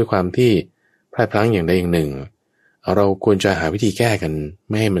ทหรือด้วยความที่พลาดพลั้งอย่างใดอย่างหนึ่งเราควรจะหาวิธีแก้กัน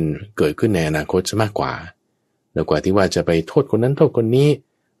ไม่ให้มันเกิดขึ้นในอนาคตซะมากกว่าดีกว่าที่ว่าจะไปโทษคนนั้นโทษคนนี้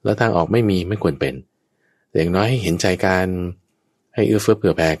แล้วทางออกไม่ควรเป็นแต่อย่างน้อยให้เห็นใจกันให้เอื้อเฟื้อเผื่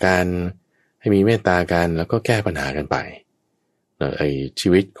อแผ่กันให้มีเมตตากันแล้วก็แก้ปัญหากันไปชี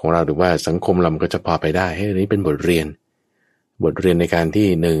วิตของเราหรือว่าสังคมเราก็จะพอไปได้ให้นี้เป็นบทเรียนในการที่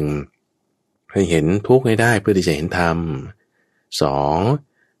หนึ่งให้เห็นทุกข์ให้ได้เพื่อที่จะเห็นธรรมสอง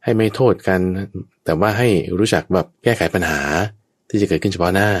ให้ไม่โทษกันแต่ว่าให้รู้จักแบบแก้ไขปัญหาที่จะเกิดขึ้นเฉพา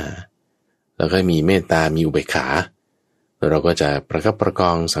ะหน้าแล้วก็มีเมตตามีอุเบกขาแล้วเราก็จะประคับประค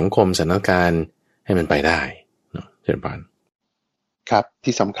องสังคมสถานการณ์ให้มันไปได้เช่นกันครับ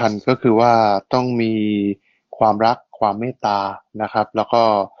ที่สำคัญก็คือว่าต้องมีความรักความเมตตานะครับแล้วก็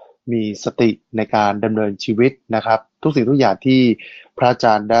มีสติในการดำเนินชีวิตนะครับทุกสิ่งทุกอย่างที่พระอาจ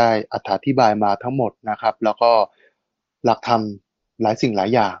ารย์ได้อธิบายมาทั้งหมดนะครับแล้วก็หลักธรรมหลายสิ่งหลาย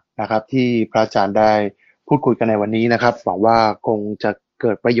อย่างนะครับที่พระอาจารย์ได้พูดคุยกันในวันนี้นะครับหวังว่าคงจะเ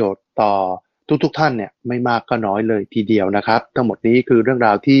กิดประโยชน์ต่อทุกท่านเนี่ยไม่มากก็น้อยเลยทีเดียวนะครับทั้งหมดนี้คือเรื่องร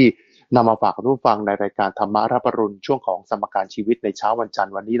าวที่นำมาฝากกับผู้ฟังในรายการธรรมะรับอรุณช่วงของสมการชีวิตในเช้าวันจันท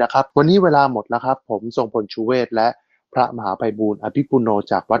ร์วันนี้นะครับวันนี้เวลาหมดแล้วครับผมทรงพลชูเวศและพระมหาไพบูลย์อภิปุโน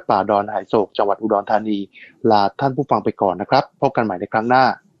จากวัดป่าดอนหายโศกจังหวัดอุดรธานีลาท่านผู้ฟังไปก่อนนะครับพบกันใหม่ในครั้งหน้า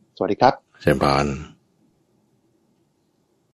สวัสดีครับเชิญพาน